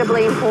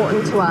incredibly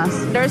important to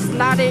us. There's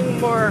nothing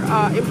more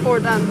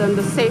important than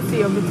the safety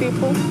of the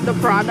people, the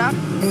product.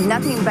 And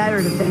nothing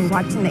better than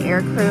watching the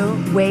air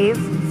crew wave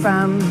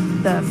from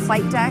the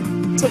flight deck,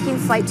 taking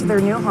flight to their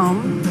new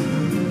home,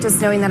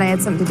 just knowing that I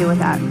had something to do with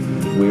that.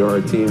 We are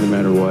a team no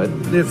matter what.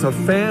 It's a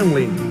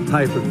family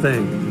type of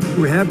thing.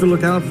 We have to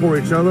look out for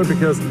each other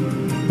because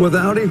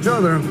without each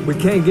other, we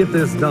can't get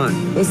this done.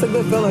 It's a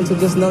good feeling to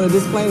just know that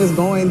this plane is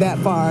going that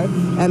far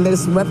and that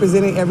it's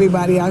representing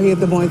everybody out here at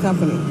the Boeing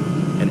Company.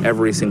 In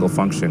every single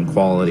function,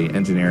 quality,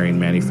 engineering,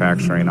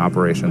 manufacturing,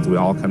 operations, we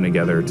all come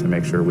together to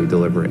make sure we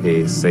deliver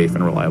a safe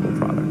and reliable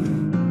product.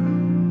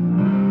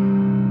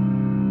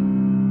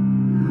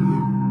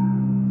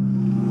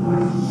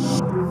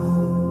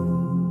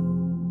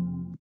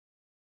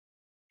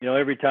 You know,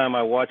 every time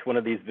I watch one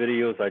of these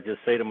videos, I just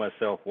say to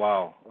myself,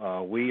 wow,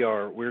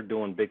 we're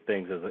doing big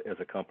things as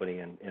a company,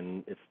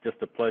 and it's just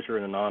a pleasure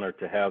and an honor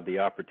to have the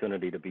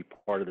opportunity to be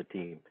part of the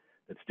team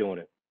that's doing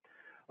it.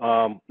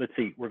 Let's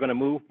see, we're going to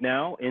move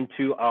now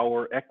into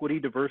our equity,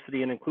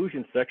 diversity, and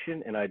inclusion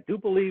section, and I do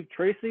believe,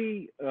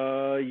 Tracy,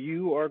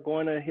 you are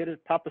going to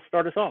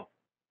start us off.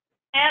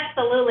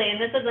 Absolutely,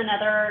 and this is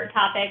another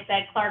topic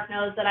that Clark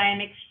knows that I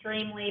am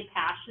extremely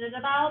passionate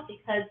about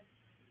because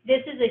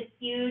this is a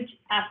huge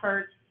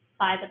effort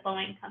by the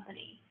Boeing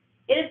Company.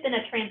 It has been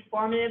a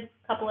transformative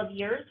couple of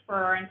years for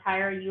our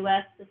entire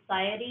U.S.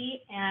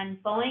 society,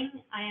 and Boeing,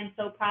 I am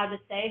so proud to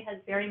say, has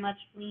very much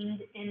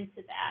leaned into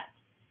that.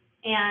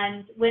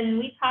 And when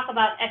we talk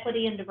about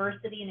equity and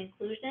diversity and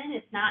inclusion,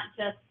 it's not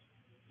just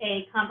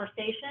a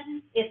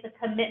conversation, it's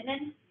a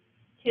commitment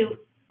to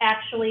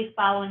actually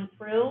following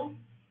through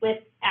with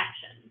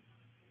action.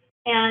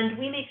 And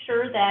we make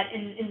sure that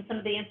in some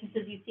of the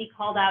instances you see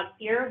called out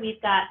here,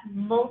 we've got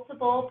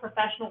multiple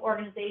professional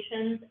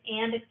organizations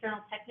and external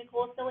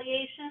technical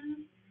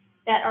affiliations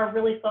that are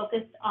really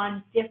focused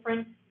on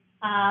different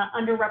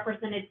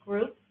underrepresented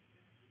groups.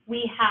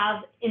 We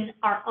have in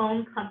our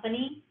own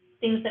company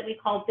things that we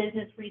call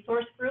business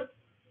resource groups.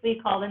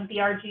 We call them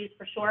BRGs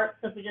for short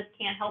because we just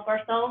can't help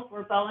ourselves.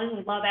 We're Boeing,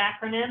 we love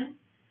acronyms.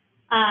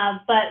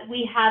 But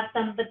we have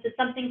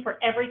something for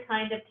every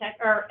kind of tech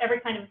or every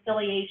kind of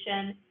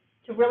affiliation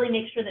to really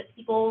make sure that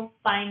people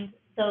find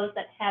those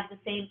that have the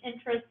same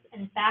interests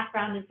and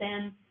background as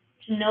them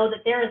to know that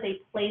there is a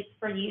place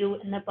for you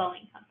in the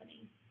Boeing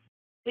Company.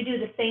 We do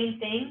the same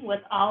thing with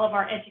all of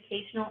our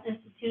educational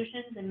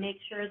institutions and make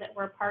sure that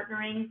we're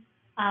partnering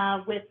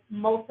with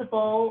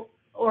multiple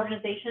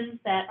organizations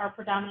that are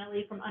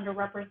predominantly from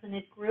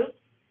underrepresented groups.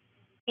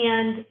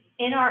 And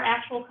in our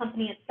actual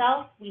company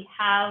itself, we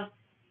have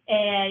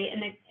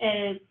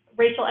a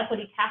racial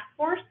equity task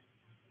force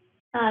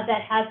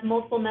that has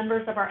multiple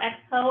members of our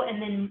EXCO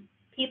and then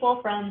people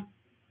from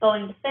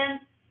Boeing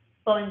Defense,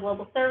 Boeing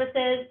Global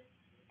Services,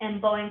 and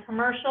Boeing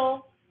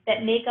Commercial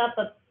that make up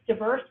a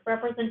diverse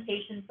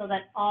representation so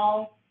that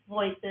all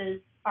voices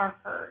are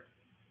heard.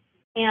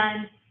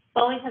 And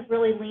Boeing has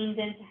really leaned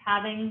into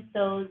having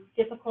those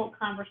difficult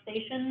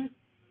conversations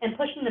and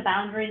pushing the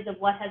boundaries of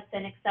what has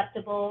been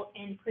acceptable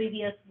in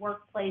previous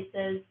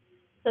workplaces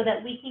so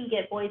that we can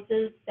get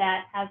voices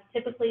that have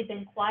typically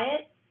been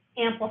quiet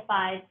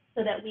amplified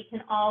so that we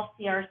can all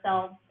see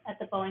ourselves at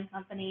the Boeing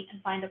Company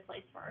and find a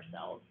place for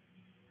ourselves.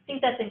 I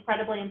think that's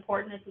incredibly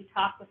important as we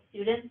talk with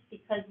students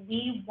because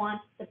we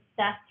want the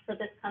best for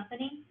this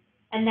company,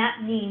 and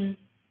that means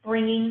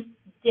bringing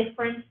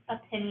different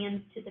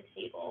opinions to the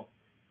table.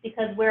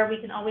 Because where we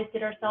can always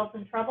get ourselves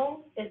in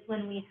trouble is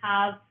when we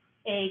have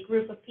a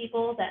group of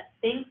people that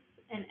thinks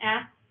and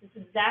acts this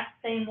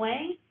exact same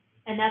way,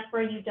 and that's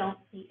where you don't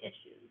see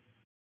issues.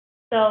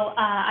 So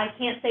I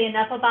can't say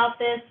enough about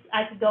this.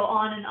 I could go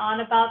on and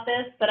on about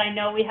this, but I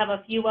know we have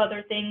a few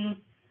other things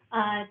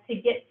to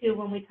get to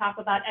when we talk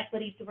about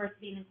equity,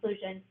 diversity, and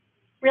inclusion.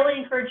 Really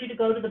encourage you to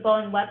go to the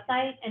Boeing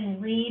website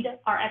and read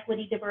our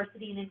equity,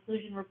 diversity, and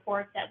inclusion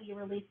report that we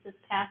released this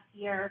past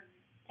year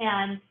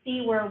and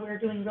see where we're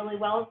doing really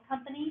well as a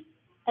company,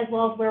 as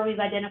well as where we've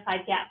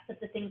identified gaps of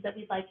the things that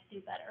we'd like to do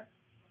better.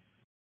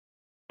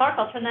 Clark,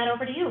 I'll turn that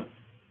over to you.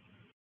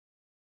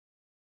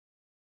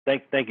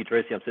 Thank you,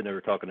 Tracy. I'm sitting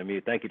there talking to me.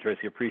 Thank you,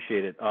 Tracy.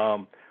 Appreciate it.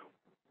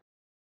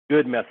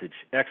 Good message,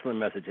 excellent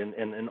message,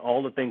 and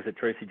all the things that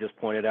Tracy just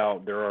pointed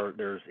out.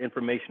 There's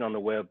information on the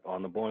web,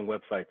 on the Boeing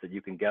website, that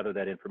you can gather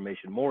that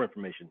information, more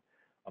information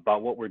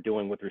about what we're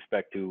doing with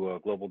respect to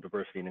global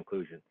diversity and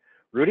inclusion.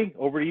 Rudy,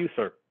 over to you,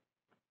 sir.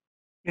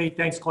 Hey,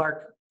 thanks,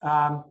 Clark.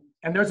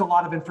 And there's a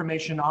lot of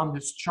information on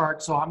this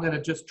chart, so I'm going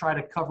to just try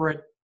to cover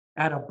it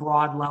at a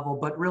broad level.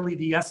 But really,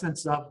 the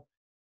essence of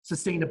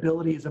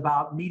sustainability is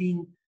about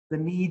meeting the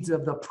needs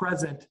of the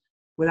present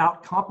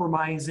without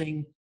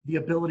compromising the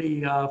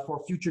ability for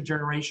future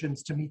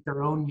generations to meet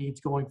their own needs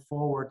going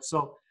forward.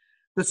 So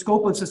the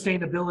scope of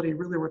sustainability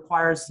really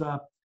requires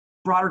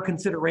broader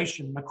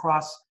consideration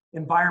across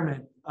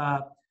environment,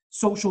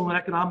 social and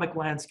economic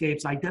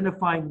landscapes,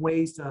 identifying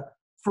ways to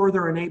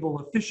further enable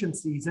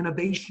efficiencies,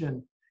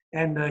 innovation,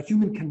 and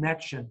human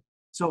connection.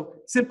 So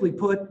simply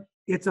put,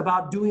 it's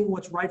about doing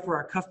what's right for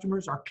our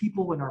customers, our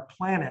people, and our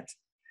planet,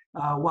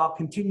 while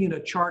continuing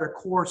to chart a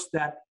course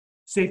that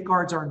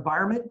safeguards our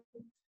environment,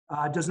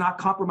 does not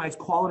compromise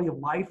quality of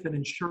life, and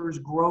ensures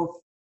growth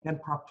and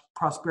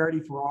prosperity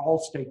for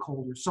all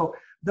stakeholders. So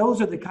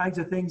those are the kinds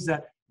of things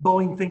that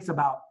Boeing thinks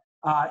about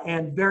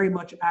and very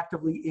much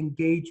actively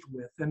engaged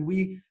with. And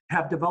we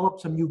have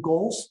developed some new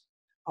goals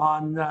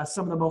on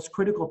some of the most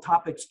critical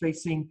topics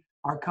facing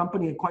our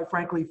company and, quite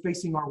frankly,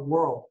 facing our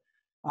world.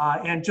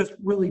 And just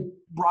really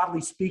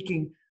broadly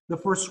speaking, the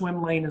first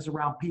swim lane is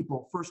around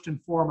people, first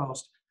and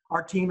foremost.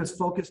 Our team is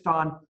focused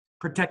on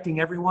protecting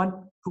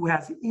everyone who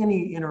has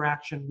any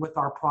interaction with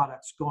our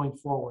products going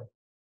forward.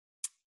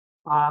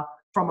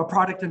 From a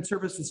product and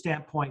services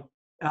standpoint,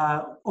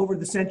 over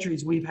the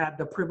centuries, we've had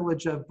the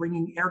privilege of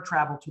bringing air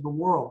travel to the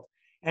world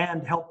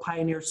and help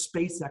pioneer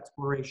space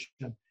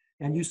exploration.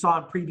 And you saw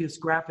in previous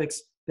graphics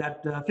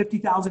that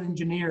 50,000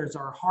 engineers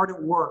are hard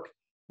at work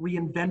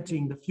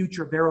reinventing the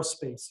future of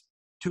aerospace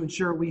to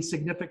ensure we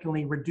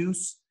significantly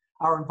reduce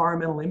our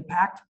environmental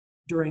impact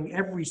during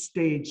every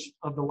stage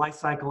of the life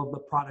cycle of the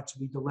products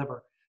we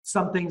deliver.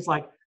 Some things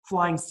like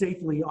flying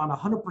safely on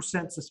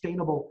 100%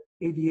 sustainable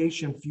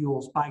aviation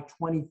fuels by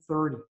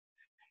 2030,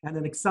 and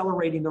then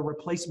accelerating the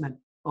replacement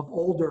of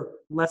older,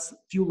 less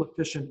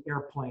fuel-efficient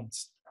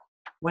airplanes.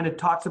 When it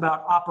talks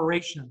about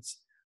operations,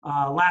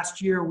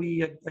 last year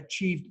we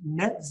achieved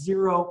net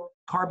zero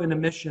carbon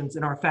emissions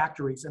in our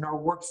factories and our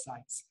work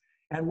sites,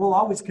 and we'll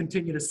always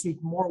continue to seek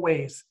more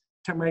ways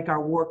to make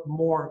our work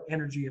more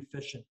energy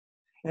efficient.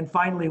 And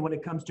finally, when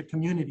it comes to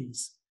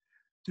communities,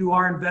 through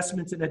our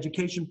investments in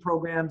education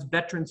programs,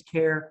 veterans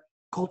care,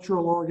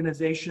 cultural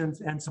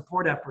organizations, and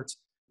support efforts,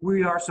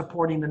 we are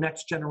supporting the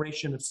next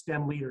generation of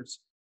STEM leaders,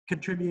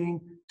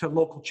 contributing to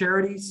local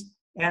charities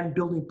and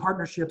building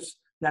partnerships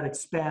that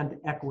expand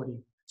equity.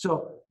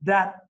 So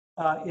that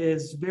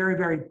is very,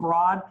 very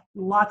broad,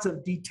 lots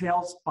of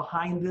details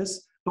behind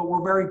this, but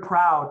we're very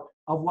proud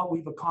of what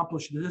we've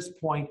accomplished to this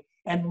point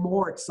and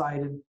more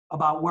excited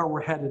about where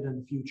we're headed in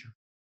the future.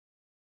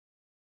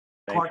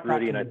 Thanks, Clark,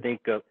 Rudy, and I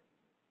think,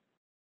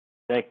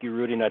 thank you,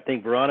 Rudy, and I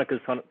think Veronica's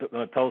going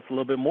to tell us a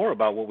little bit more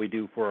about what we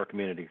do for our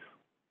communities.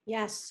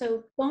 Yes,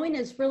 so Boeing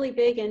is really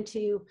big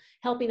into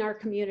helping our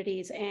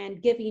communities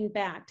and giving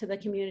back to the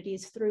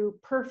communities through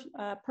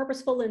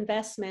purposeful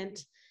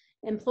investment,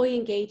 employee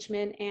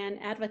engagement, and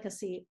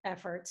advocacy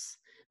efforts.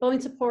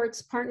 Boeing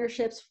supports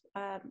partnerships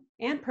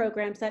and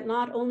programs that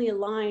not only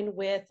align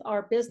with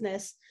our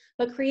business,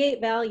 but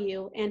create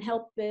value and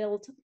help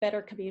build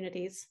better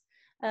communities.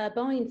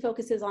 Boeing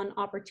focuses on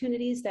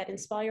opportunities that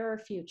inspire our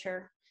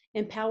future,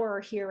 empower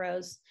our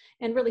heroes,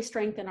 and really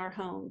strengthen our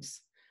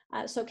homes.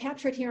 So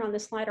captured here on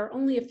this slide are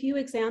only a few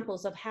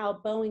examples of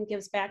how Boeing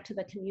gives back to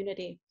the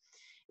community.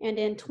 And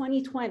in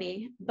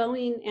 2020,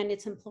 Boeing and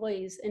its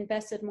employees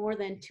invested more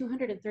than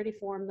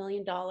 $234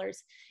 million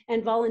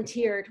and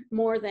volunteered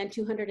more than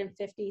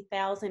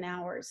 250,000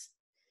 hours.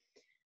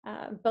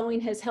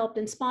 Boeing has helped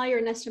inspire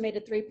an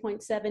estimated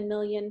 3.7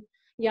 million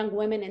young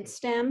women in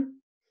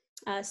STEM.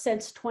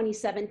 Since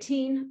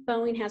 2017,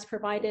 Boeing has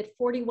provided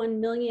 $41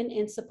 million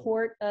in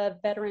support of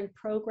veteran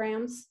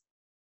programs.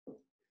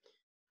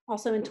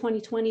 Also in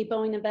 2020,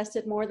 Boeing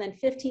invested more than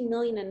 $15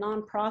 million in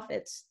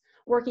nonprofits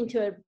working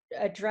to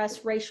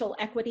address racial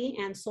equity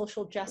and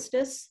social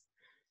justice.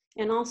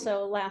 And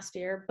also last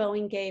year,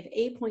 Boeing gave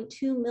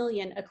 $8.2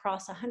 million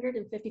across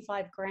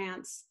 155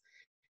 grants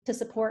to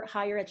support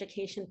higher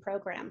education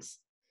programs.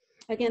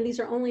 Again, these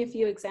are only a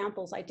few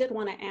examples. I did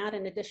want to add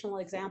an additional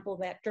example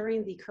that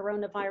during the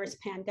coronavirus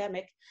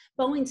pandemic,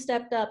 Boeing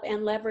stepped up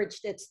and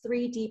leveraged its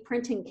 3D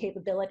printing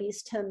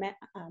capabilities to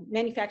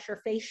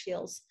manufacture face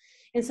shields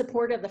in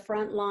support of the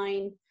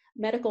frontline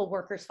medical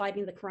workers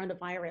fighting the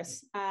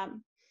coronavirus.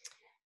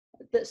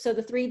 So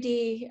the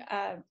 3D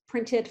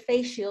printed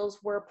face shields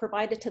were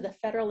provided to the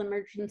Federal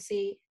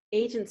Emergency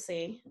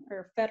Agency,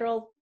 or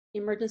Federal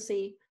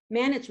Emergency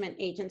Management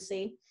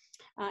Agency,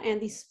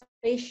 and these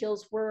face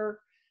shields were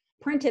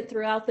printed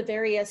throughout the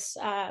various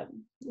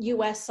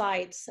US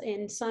sites,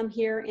 and some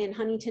here in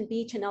Huntington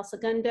Beach and El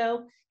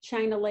Segundo,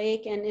 China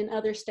Lake, and in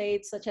other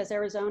states such as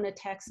Arizona,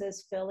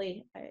 Texas,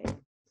 Philly,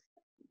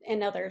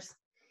 and others.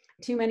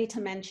 Too many to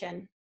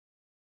mention.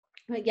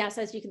 But yes,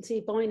 as you can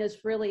see, Boeing is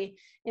really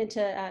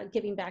into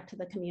giving back to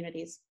the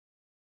communities.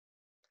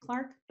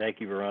 Clark?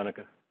 Thank you,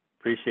 Veronica.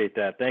 Appreciate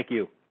that. Thank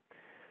you.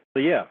 So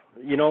yeah,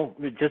 you know,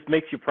 it just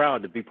makes you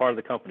proud to be part of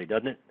the company,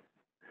 doesn't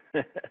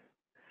it?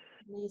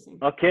 Amazing.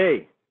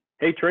 Okay.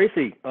 Hey,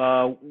 Tracy,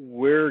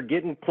 we're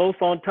getting close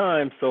on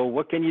time, so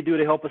what can you do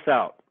to help us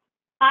out?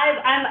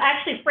 I'm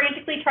actually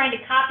frantically trying to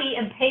copy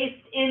and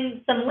paste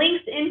in some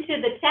links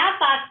into the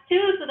chat box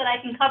too, so that I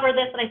can cover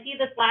this. And I see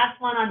this last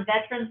one on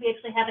veterans. We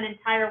actually have an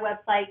entire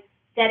website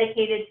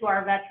dedicated to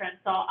our veterans.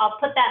 So I'll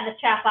put that in the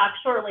chat box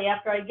shortly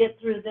after I get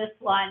through this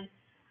one.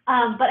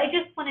 But I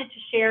just wanted to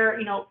share,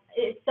 you know,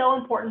 it's so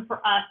important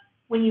for us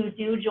when you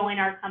do join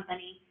our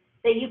company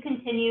that you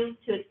continue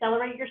to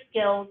accelerate your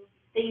skills,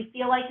 that you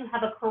feel like you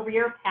have a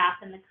career path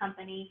in the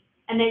company,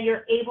 and that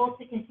you're able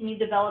to continue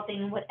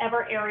developing in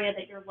whatever area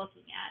that you're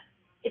looking at.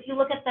 If you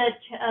look at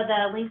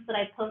the links that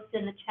I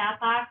posted in the chat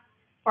box,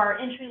 for our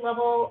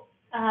entry-level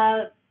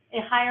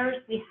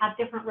hires, we have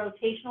different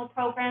rotational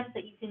programs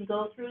that you can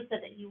go through so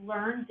that you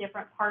learn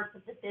different parts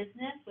of the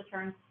business, which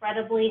are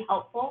incredibly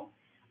helpful.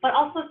 But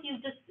also, if you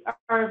just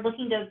are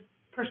looking to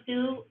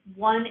pursue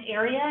one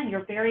area and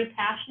you're very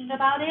passionate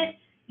about it,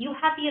 you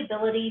have the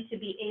ability to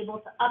be able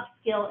to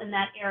upskill in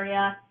that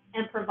area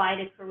and provide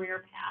a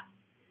career path.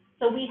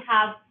 So we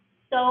have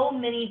so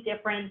many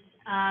different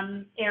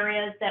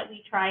areas that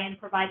we try and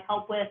provide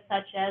help with,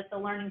 such as the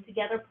Learning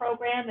Together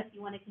program, if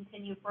you want to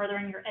continue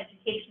furthering your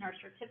education or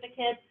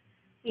certificates.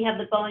 We have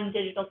the Boeing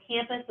Digital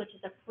Campus, which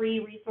is a free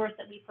resource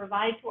that we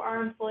provide to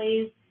our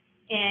employees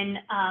in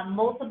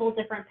multiple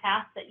different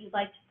paths that you'd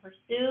like to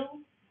pursue.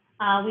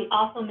 We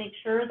also make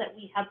sure that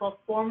we have both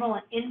formal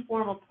and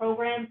informal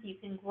programs so you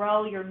can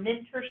grow your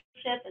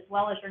mentorship as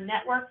well as your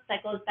networks.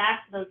 That goes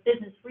back to those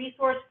business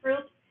resource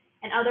groups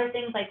and other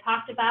things I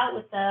talked about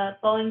with the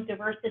Boeing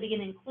Diversity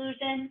and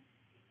Inclusion.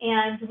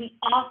 And we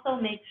also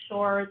make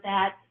sure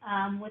that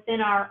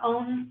within our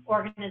own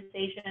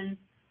organizations,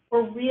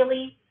 we're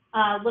really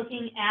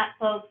looking at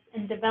folks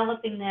and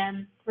developing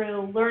them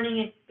through learning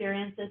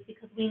experiences,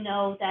 because we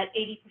know that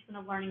 80%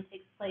 of learning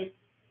takes place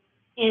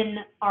in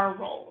our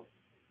roles.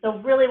 So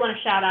really want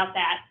to shout out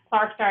that.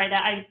 Clark, sorry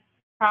that I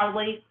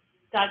probably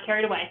got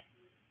carried away.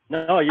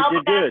 No, you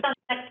did good. On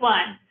the next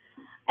one.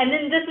 And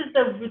then this is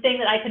the thing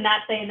that I could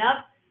not say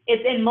enough.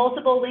 It's in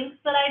multiple links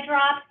that I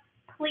dropped.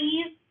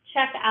 Please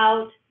check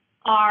out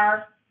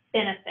our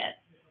benefits,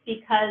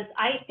 because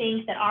I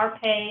think that our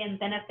pay and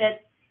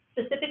benefits,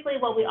 specifically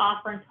what we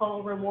offer in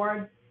total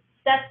rewards,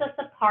 sets us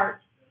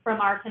apart from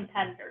our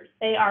competitors.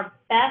 They are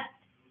best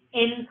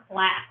in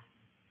class.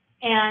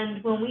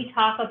 And when we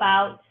talk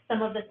about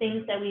some of the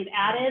things that we've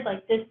added,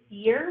 like this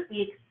year,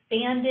 we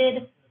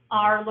expanded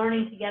our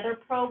Learning Together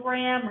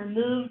program,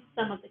 removed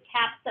some of the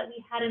caps that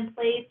we had in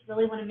place.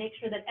 Really want to make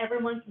sure that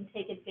everyone can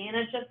take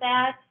advantage of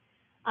that.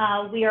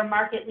 We are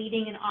market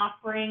leading in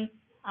offering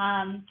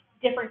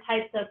different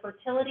types of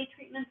fertility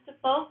treatments to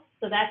folks.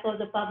 So that goes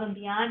above and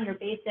beyond your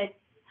basic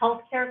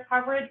healthcare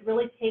coverage,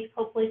 really takes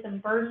hopefully some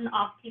burden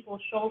off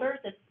people's shoulders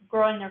if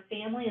growing their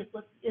family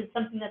is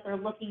something that they're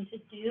looking to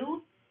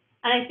do.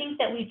 And I think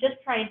that we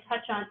just try and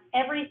touch on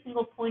every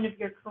single point of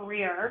your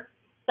career,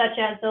 such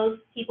as those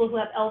people who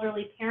have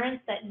elderly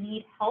parents that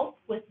need help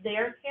with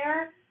their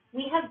care.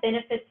 We have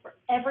benefits for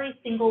every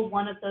single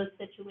one of those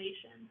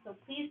situations. So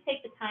please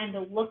take the time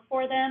to look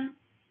for them,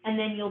 and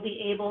then you'll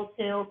be able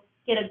to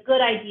get a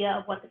good idea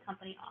of what the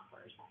company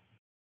offers.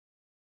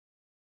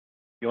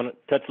 You want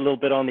to touch a little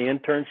bit on the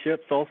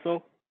internships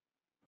also?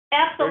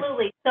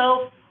 Absolutely.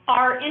 So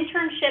our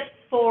internships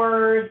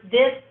for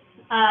this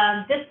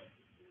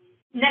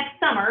next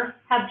summer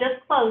have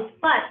just closed,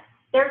 but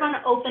they're going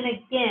to open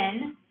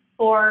again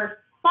for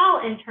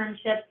fall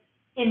internships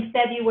in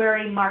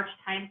February, March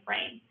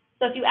timeframe.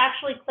 So if you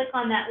actually click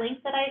on that link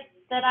that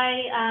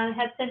I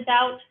had sent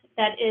out,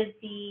 that is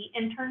the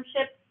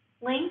internship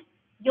link,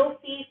 you'll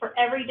see for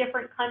every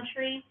different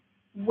country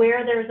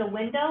where there's a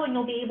window, and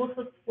you'll be able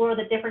to explore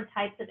the different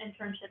types of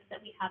internships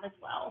that we have as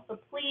well. So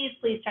please,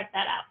 please check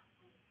that out.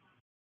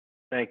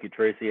 Thank you,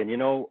 Tracy. And you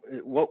know,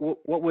 what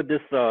would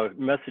this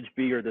message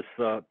be, or this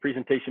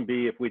presentation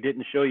be, if we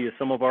didn't show you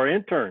some of our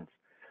interns?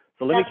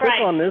 So let me click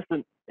on this,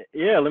 and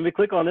let me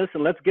click on this,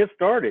 and let's get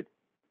started.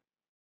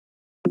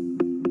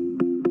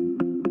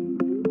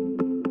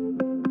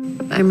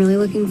 I'm really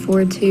looking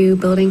forward to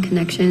building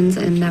connections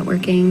and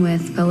networking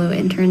with fellow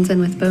interns and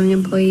with Boeing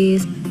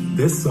employees.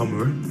 This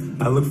summer,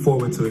 I look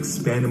forward to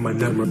expanding my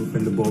network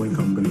within the Boeing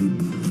Company.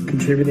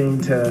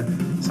 Contributing to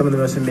some of the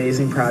most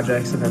amazing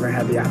projects I've ever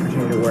had the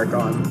opportunity to work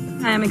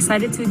on. I am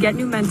excited to get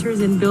new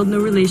mentors and build new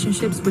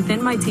relationships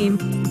within my team.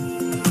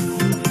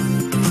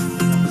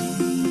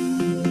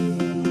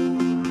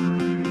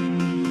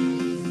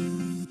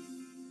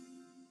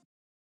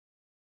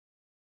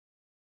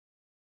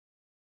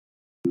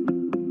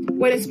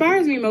 What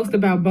inspires me most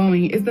about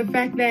Boeing is the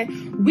fact that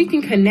we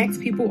can connect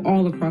people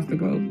all across the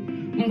globe.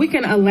 We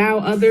can allow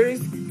others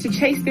to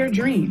chase their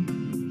dream.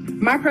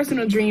 My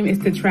personal dream is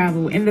to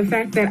travel, and the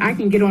fact that I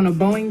can get on a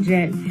Boeing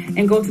jet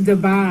and go to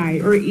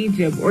Dubai or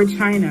Egypt or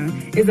China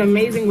is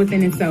amazing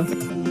within itself.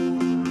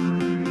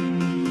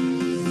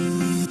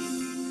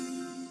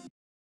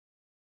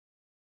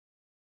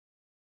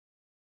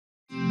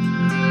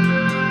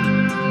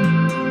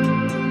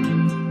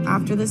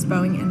 After this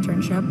Boeing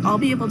internship, I'll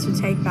be able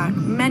to take back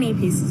many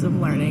pieces of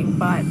learning,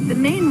 but the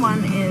main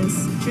one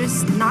is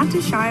just not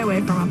to shy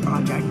away from a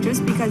project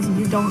just because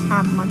you don't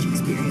have much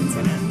experience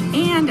in it.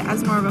 And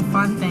as more of a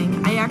fun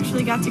thing, I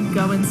actually got to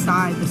go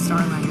inside the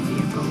Starliner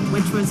vehicle,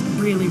 which was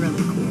really,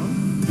 really cool.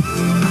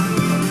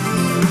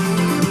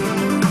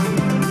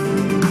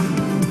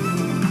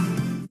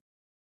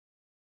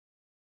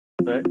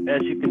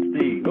 As you can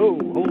see,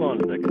 hold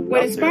on a second.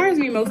 What inspires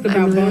me most about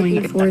I'm really Boeing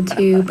looking forward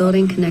to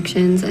building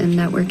connections and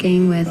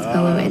networking with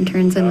fellow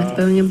interns and with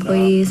Boeing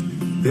employees.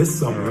 This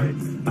summer,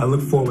 I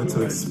look forward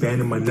to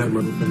expanding my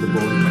network within the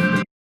Boeing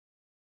Company.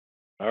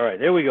 All right,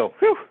 there we go.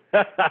 Whew.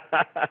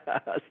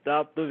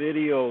 Stop the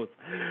videos.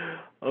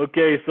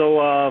 Okay, so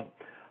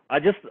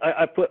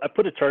I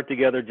put a chart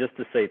together just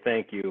to say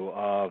thank you.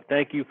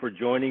 Thank you for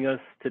joining us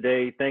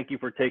today. Thank you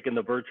for taking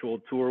the virtual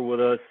tour with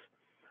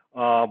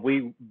us.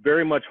 We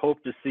very much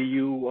hope to see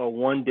you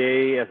one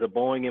day as a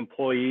Boeing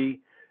employee,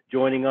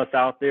 joining us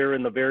out there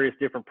in the various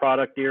different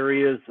product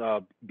areas,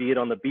 be it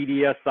on the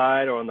BDS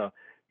side or on the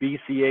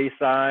BCA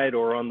side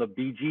or on the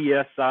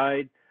BGS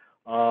side.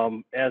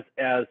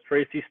 As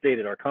Tracy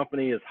stated, our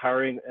company is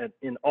hiring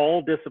in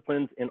all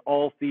disciplines, in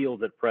all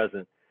fields at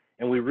present.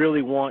 And we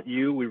really want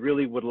you, we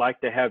really would like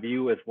to have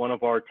you as one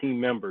of our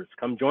team members.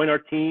 Come join our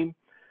team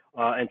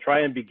and try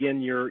and begin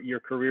your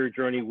career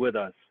journey with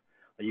us.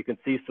 You can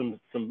see some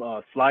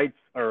slides,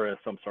 or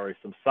some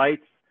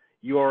sites,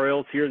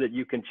 URLs here that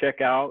you can check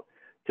out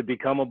to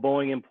become a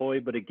Boeing employee.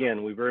 But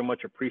again, we very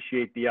much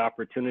appreciate the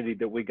opportunity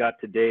that we got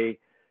today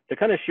to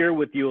kind of share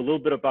with you a little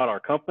bit about our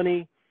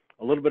company,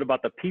 a little bit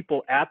about the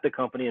people at the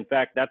company. In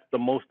fact, that's the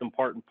most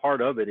important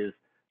part of it, is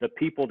the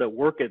people that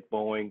work at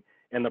Boeing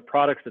and the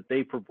products that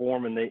they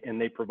perform and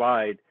they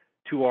provide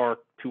to our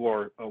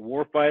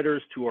warfighters,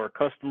 to our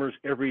customers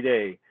every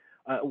day.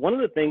 One of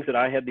the things that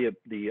I had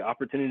the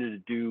opportunity to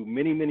do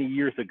many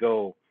years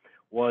ago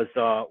was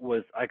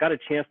I got a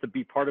chance to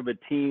be part of a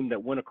team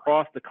that went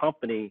across the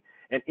company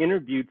and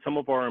interviewed some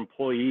of our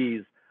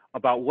employees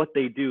about what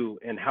they do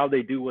and how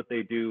they do what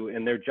they do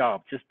in their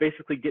job, just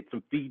basically get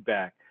some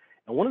feedback.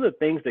 And one of the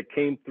things that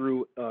came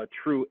through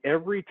true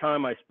every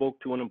time I spoke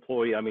to an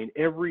employee, I mean,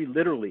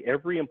 literally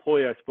every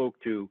employee I spoke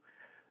to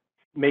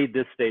made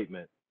this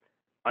statement: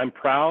 I'm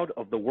proud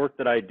of the work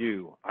that I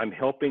do. I'm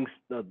helping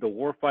the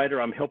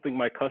warfighter. I'm helping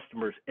my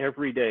customers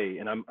every day,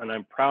 and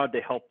I'm proud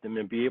to help them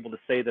and be able to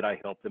say that I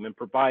help them and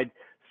provide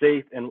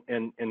safe and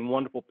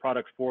wonderful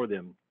products for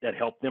them that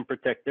help them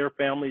protect their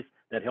families,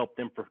 that help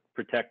them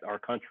protect our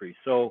country.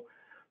 So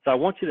I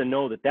want you to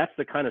know that that's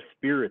the kind of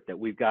spirit that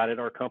we've got at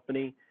our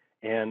company,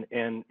 and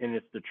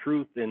it's the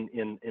truth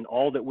in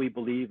all that we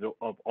believe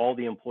of all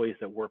the employees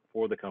that work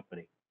for the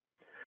company.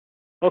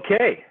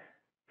 Okay.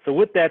 So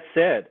with that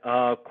said,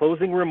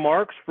 closing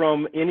remarks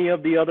from any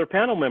of the other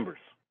panel members?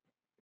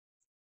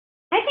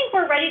 I think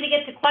we're ready to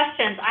get to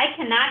questions. I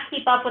cannot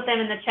keep up with them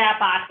in the chat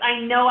box.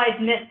 I know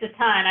I've missed a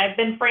ton. I've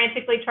been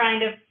frantically trying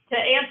to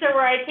answer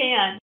where I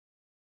can.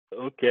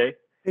 Okay.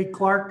 Hey,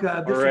 Clark,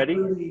 this is ready?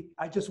 Rudy.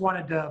 I just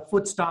wanted to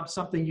foot stomp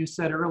something you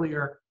said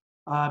earlier,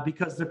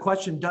 because the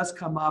question does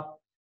come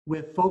up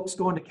with folks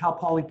going to Cal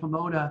Poly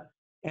Pomona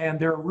and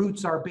their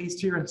roots are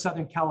based here in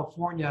Southern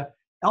California.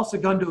 El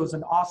Segundo is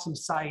an awesome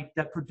site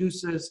that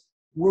produces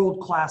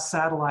world-class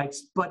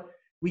satellites, but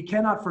we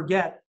cannot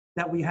forget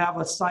that we have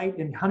a site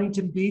in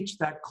Huntington Beach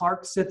that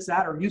Clark sits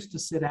at, or used to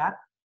sit at,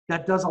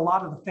 that does a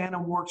lot of the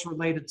Phantom Works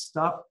related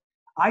stuff.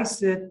 I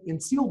sit in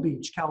Seal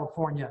Beach,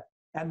 California,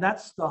 and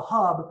that's the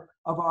hub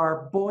of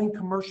our Boeing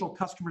Commercial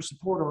Customer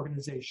Support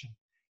Organization.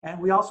 And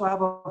we also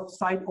have a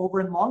site over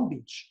in Long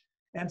Beach.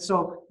 And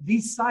so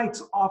these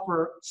sites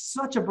offer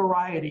such a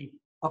variety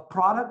of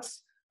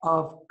products,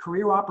 of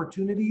career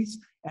opportunities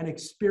and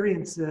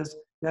experiences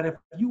that if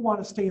you want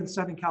to stay in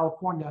Southern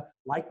California,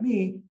 like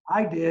me,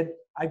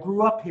 I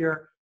grew up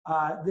here,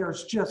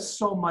 there's just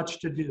so much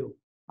to do.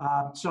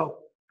 So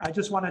I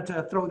just wanted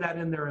to throw that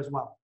in there as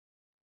well.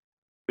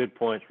 Good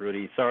points,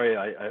 Rudy. Sorry,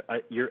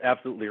 you're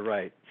absolutely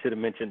right. Should have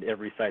mentioned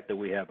every site that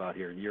we have out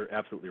here. You're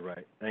absolutely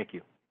right. Thank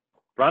you.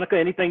 Veronica,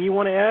 anything you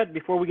want to add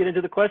before we get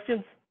into the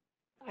questions?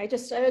 I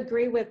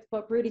agree with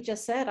what Rudy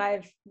just said.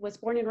 I was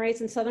born and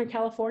raised in Southern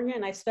California,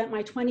 and I've spent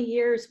my 20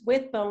 years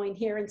with Boeing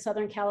here in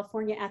Southern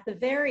California at the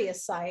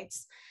various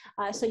sites.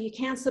 So you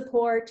can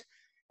support,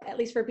 at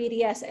least for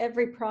BDS,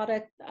 every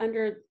product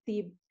under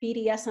the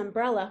BDS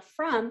umbrella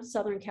from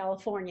Southern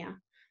California.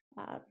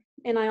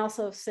 And I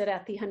also sit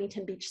at the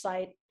Huntington Beach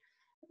site,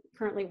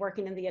 currently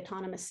working in the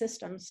autonomous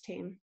systems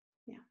team.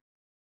 Yeah.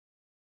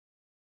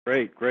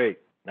 Great.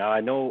 Now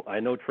I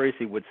know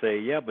Tracy would say,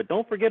 yeah, but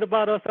don't forget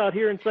about us out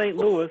here in St.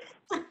 Louis.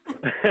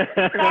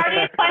 There's already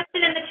a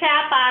question in the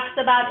chat box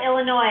about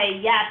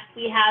Illinois. Yes,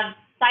 we have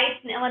sites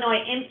in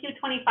Illinois.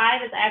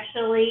 MQ-25 is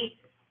actually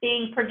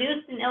being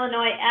produced in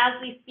Illinois as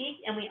we speak,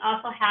 and we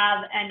also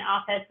have an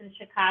office in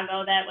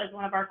Chicago that was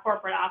one of our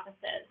corporate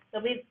offices. So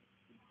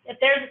if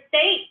there's a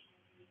state,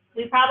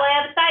 we probably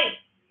have a site.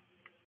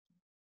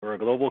 We're a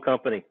global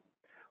company.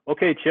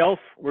 Okay,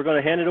 Chelsea, we're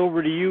going to hand it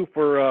over to you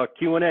for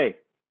Q&A.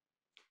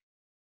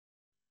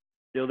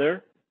 Still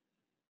there?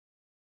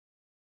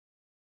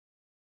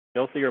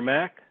 Chelsea or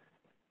Mac?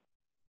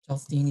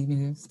 Chelsea, do you need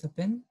me to step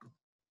in?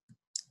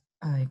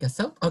 I guess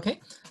so. Okay.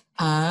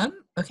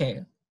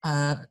 Okay.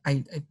 I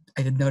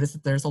did notice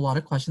that there's a lot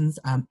of questions.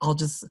 I'll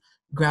just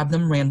grab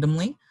them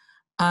randomly.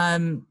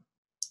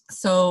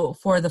 So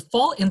for the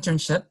fall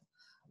internship,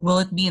 will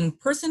it be in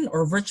person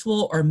or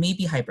virtual or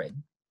maybe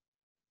hybrid?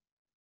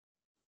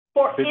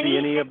 Could be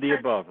any of the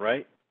above,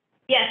 right?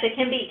 Yes, it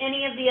can be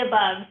any of the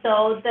above.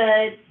 So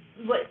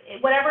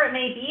whatever it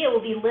may be, it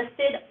will be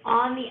listed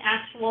on the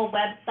actual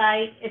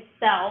website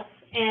itself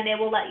and it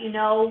will let you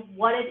know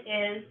what it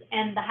is,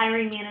 and the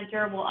hiring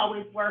manager will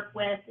always work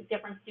with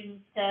different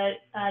students to,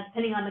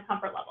 depending on the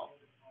comfort level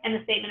and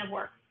the statement of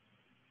work.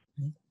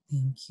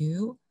 Thank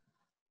you.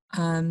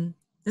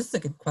 This is a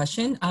good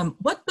question.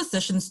 What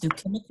positions do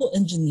chemical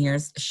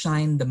engineers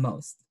shine the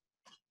most?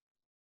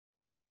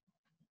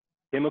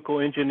 Chemical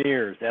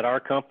engineers at our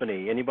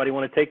company. Anybody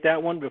want to take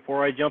that one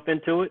before I jump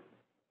into it?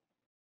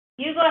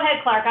 You go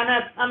ahead, Clark.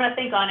 I'm gonna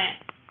think on it.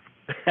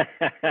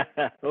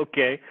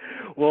 Okay.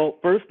 Well,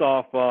 first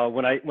off,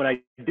 when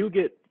I do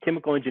get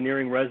chemical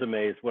engineering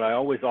resumes, what I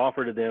always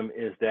offer to them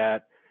is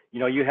that, you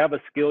know, you have a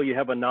skill, you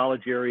have a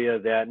knowledge area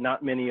that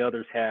not many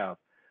others have.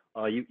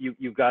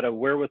 You've got a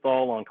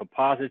wherewithal on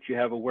composites, you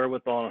have a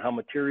wherewithal on how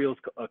materials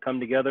come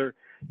together,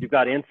 you've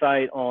got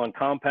insight on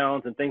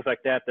compounds and things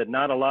like that that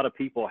not a lot of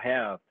people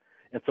have.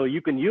 And so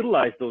you can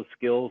utilize those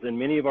skills in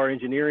many of our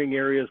engineering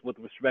areas with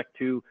respect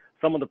to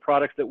some of the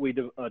products that we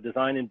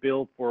design and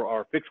build for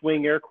our fixed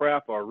wing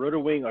aircraft, our rotor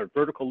wing, our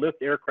vertical lift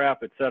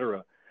aircraft, et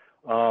cetera.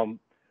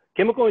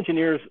 Chemical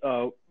engineers,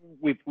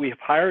 we've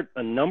hired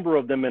a number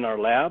of them in our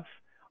labs.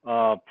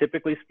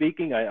 Typically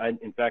speaking,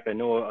 in fact, I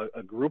know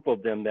a group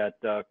of them that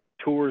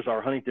tours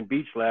our Huntington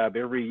Beach lab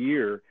every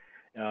year.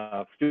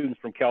 Students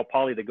from Cal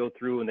Poly, they go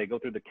through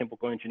the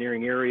chemical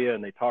engineering area,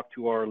 and they talk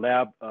to our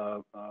lab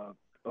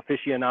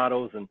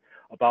aficionados and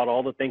about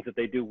all the things that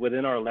they do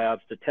within our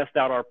labs to test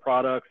out our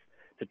products,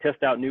 to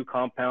test out new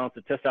compounds,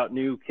 to test out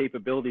new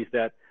capabilities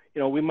that,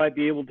 you know, we might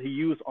be able to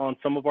use on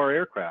some of our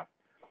aircraft.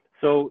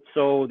 So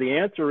the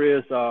answer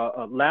is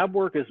lab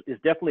work is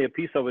definitely a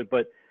piece of it,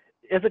 but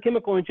as a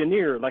chemical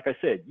engineer, like I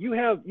said, you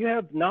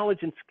have knowledge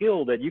and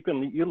skill that you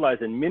can utilize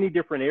in many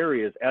different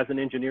areas as an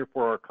engineer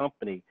for our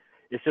company.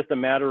 It's just a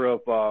matter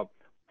of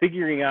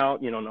figuring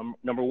out, you know,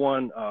 number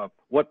one,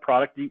 what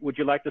product would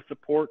you like to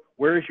support?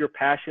 Where is your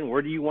passion?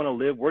 Where do you want to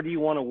live? Where do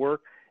you want to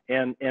work?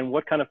 And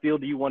what kind of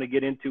field do you want to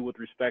get into with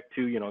respect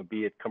to, you know,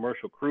 be it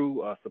commercial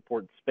crew,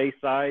 support the space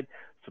side,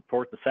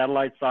 support the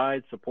satellite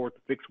side, support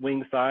the fixed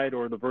wing side,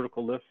 or the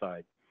vertical lift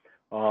side.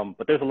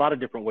 But there's a lot of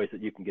different ways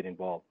that you can get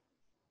involved.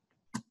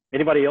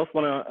 Anybody else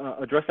want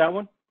to address that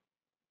one?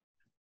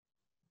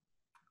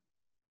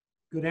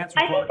 Good answer,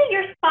 I Clark. think that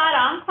you're spot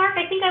on, Clark.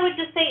 I think I would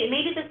just say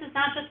maybe this is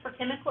not just for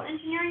chemical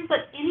engineering,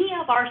 but any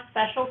of our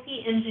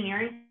specialty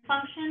engineering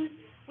functions.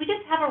 We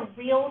just have a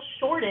real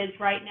shortage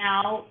right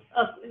now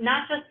of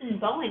not just in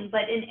Boeing,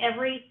 but in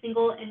every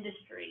single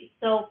industry.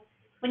 So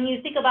when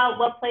you think about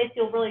what place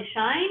you'll really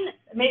shine,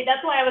 maybe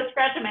that's why I was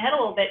scratching my head a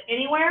little bit.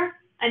 Anywhere.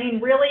 I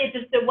mean, really, it's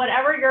just that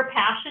whatever your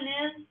passion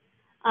is,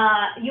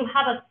 you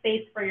have a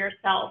space for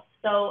yourself.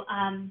 So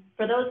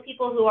for those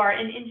people who are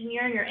in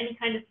engineering or any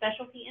kind of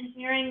specialty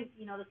engineering,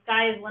 you know, the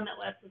sky is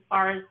limitless as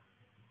far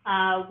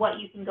as what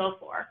you can go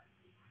for.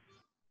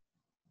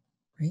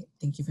 Great,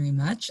 thank you very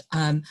much.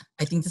 I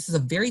think this is a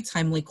very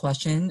timely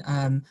question,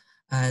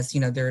 as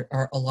you know, there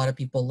are a lot of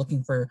people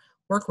looking for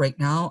work right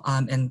now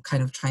and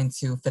kind of trying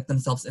to fit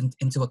themselves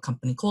into a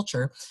company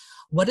culture.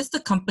 What is the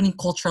company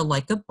culture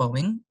like at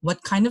Boeing?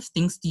 What kind of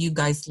things do you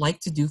guys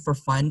like to do for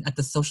fun at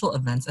the social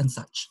events and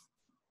such?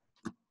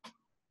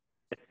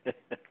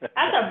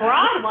 That's a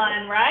broad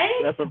one,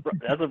 right?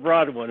 That's a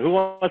broad one. Who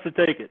wants to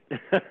take it?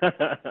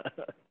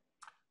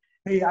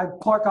 Hey,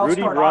 Clark, I'll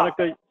Rudy, start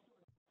Veronica. off.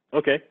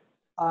 Okay.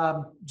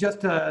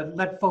 Just to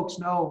let folks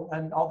know,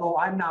 and although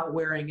I'm not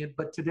wearing it,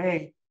 but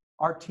today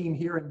our team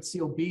here in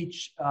Seal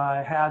Beach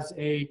has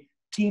a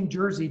team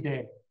jersey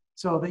day.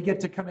 So they get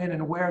to come in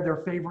and wear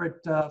their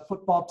favorite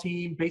football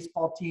team,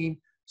 baseball team,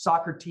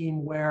 soccer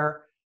team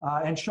wear,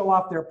 and show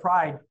off their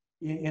pride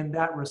in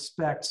that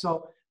respect.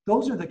 So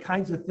those are the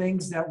kinds of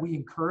things that we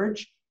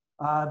encourage.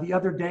 The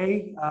other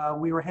day,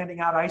 we were handing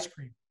out ice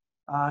cream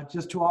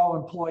just to all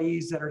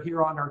employees that are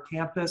here on our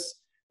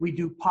campus. We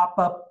do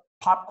pop-up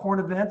popcorn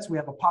events. We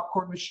have a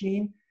popcorn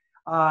machine.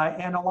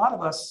 And a lot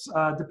of us,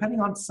 depending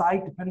on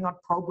site, depending on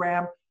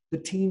program, the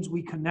teams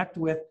we connect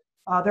with,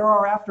 there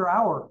are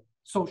after-hour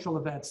social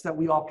events that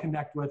we all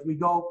connect with. We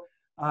go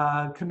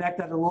connect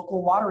at a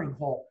local watering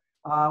hole.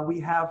 We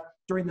have,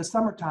 during the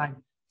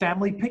summertime,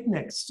 family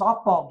picnics,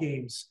 softball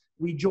games.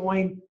 We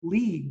join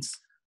leagues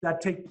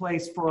that take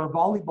place for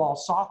volleyball,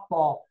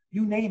 softball,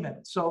 you name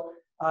it. So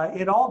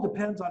it all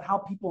depends on how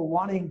people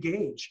want to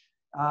engage.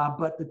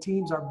 But the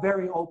teams are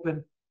very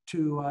open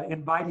to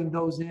inviting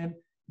those in,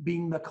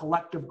 being the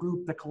collective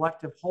group, the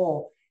collective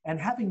whole, and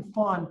having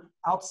fun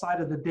outside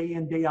of the day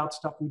in, day out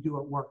stuff we do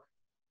at work.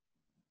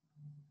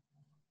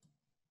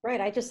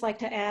 Right, I'd just like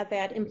to add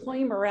that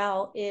employee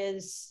morale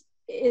is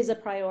a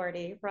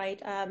priority,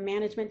 right?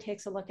 Management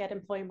takes a look at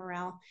employee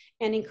morale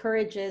and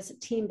encourages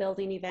team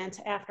building events,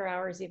 after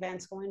hours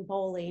events, going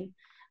bowling.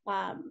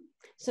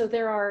 So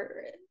there are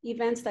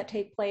events that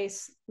take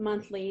place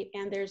monthly,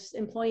 and there's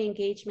employee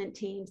engagement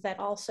teams that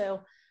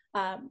also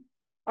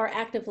are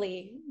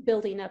actively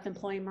building up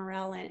employee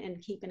morale and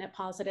keeping it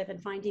positive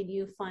and finding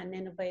new, fun,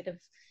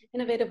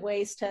 innovative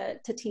ways to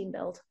team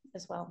build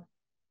as well.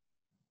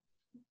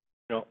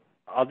 You know,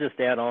 I'll just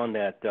add on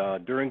that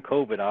during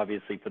COVID,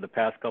 obviously, for the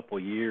past couple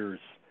of years,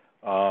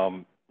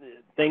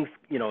 things,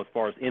 as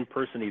far as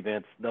in-person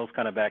events, those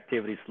kind of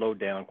activities slowed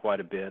down quite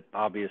a bit,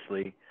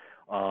 obviously.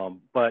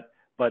 But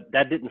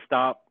that didn't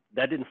stop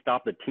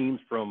the teams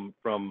from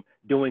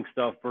doing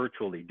stuff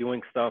virtually,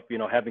 doing stuff,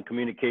 having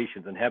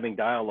communications and having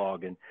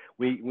dialogue. And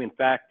we in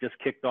fact just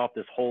kicked off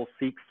this whole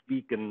Seek,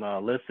 Speak, and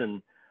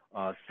Listen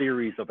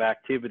series of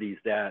activities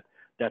that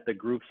the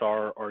groups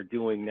are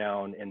doing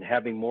now, and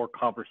having more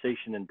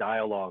conversation and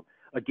dialogue,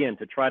 again,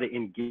 to try to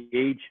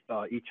engage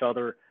each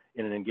other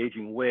in an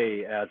engaging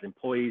way as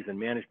employees and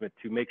management,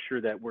 to make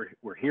sure that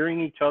we're hearing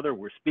each other,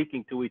 we're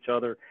speaking to each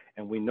other,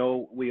 and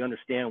we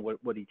understand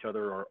what each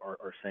other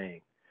are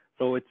saying.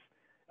 So it's,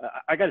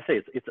 I got to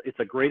say, it's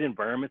a great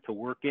environment to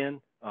work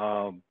in.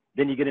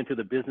 Then you get into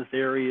the business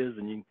areas,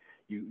 and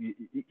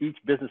each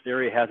business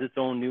area has its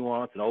own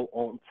nuance and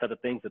own set of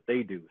things that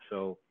they do.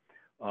 So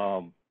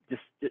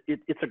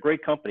it's a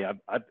great company.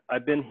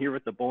 I've been here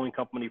at the Boeing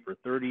Company for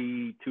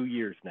 32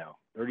 years now.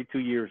 32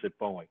 years at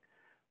Boeing.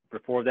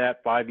 Before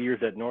that, 5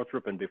 years at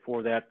Northrop, and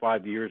before that,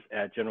 5 years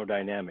at General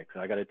Dynamics.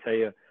 I got to tell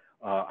you,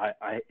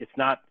 it's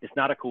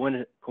not a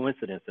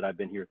coincidence that I've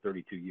been here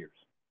 32 years.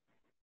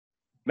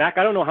 Mac,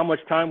 I don't know how much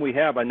time we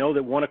have. I know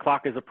that 1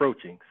 o'clock is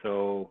approaching,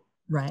 so.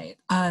 Right.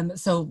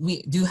 So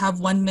we do have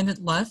 1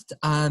 minute left.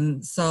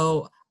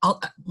 So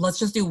let's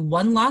just do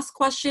one last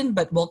question,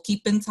 but we'll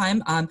keep in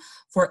time.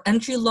 For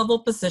entry-level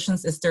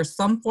positions, is there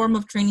some form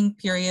of training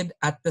period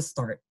at the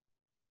start?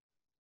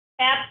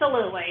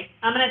 Absolutely.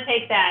 I'm going to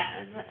take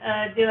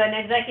that, do an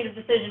executive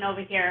decision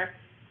over here.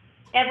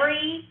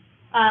 Every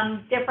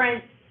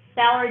different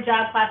salary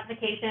job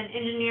classification,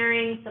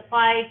 engineering,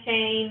 supply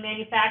chain,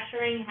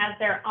 manufacturing has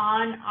their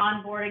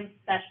onboarding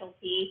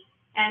specialty,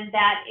 and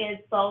that is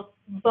both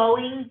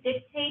Boeing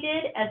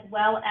dictated as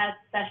well as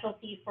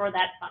specialty for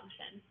that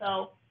function.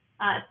 So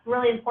it's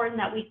really important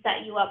that we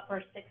set you up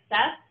for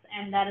success,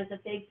 and that is a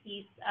big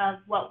piece of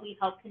what we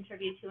help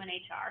contribute to in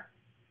HR.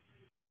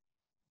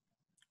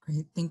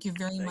 Great, thank you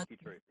very much. Thank you,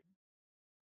 Tracy.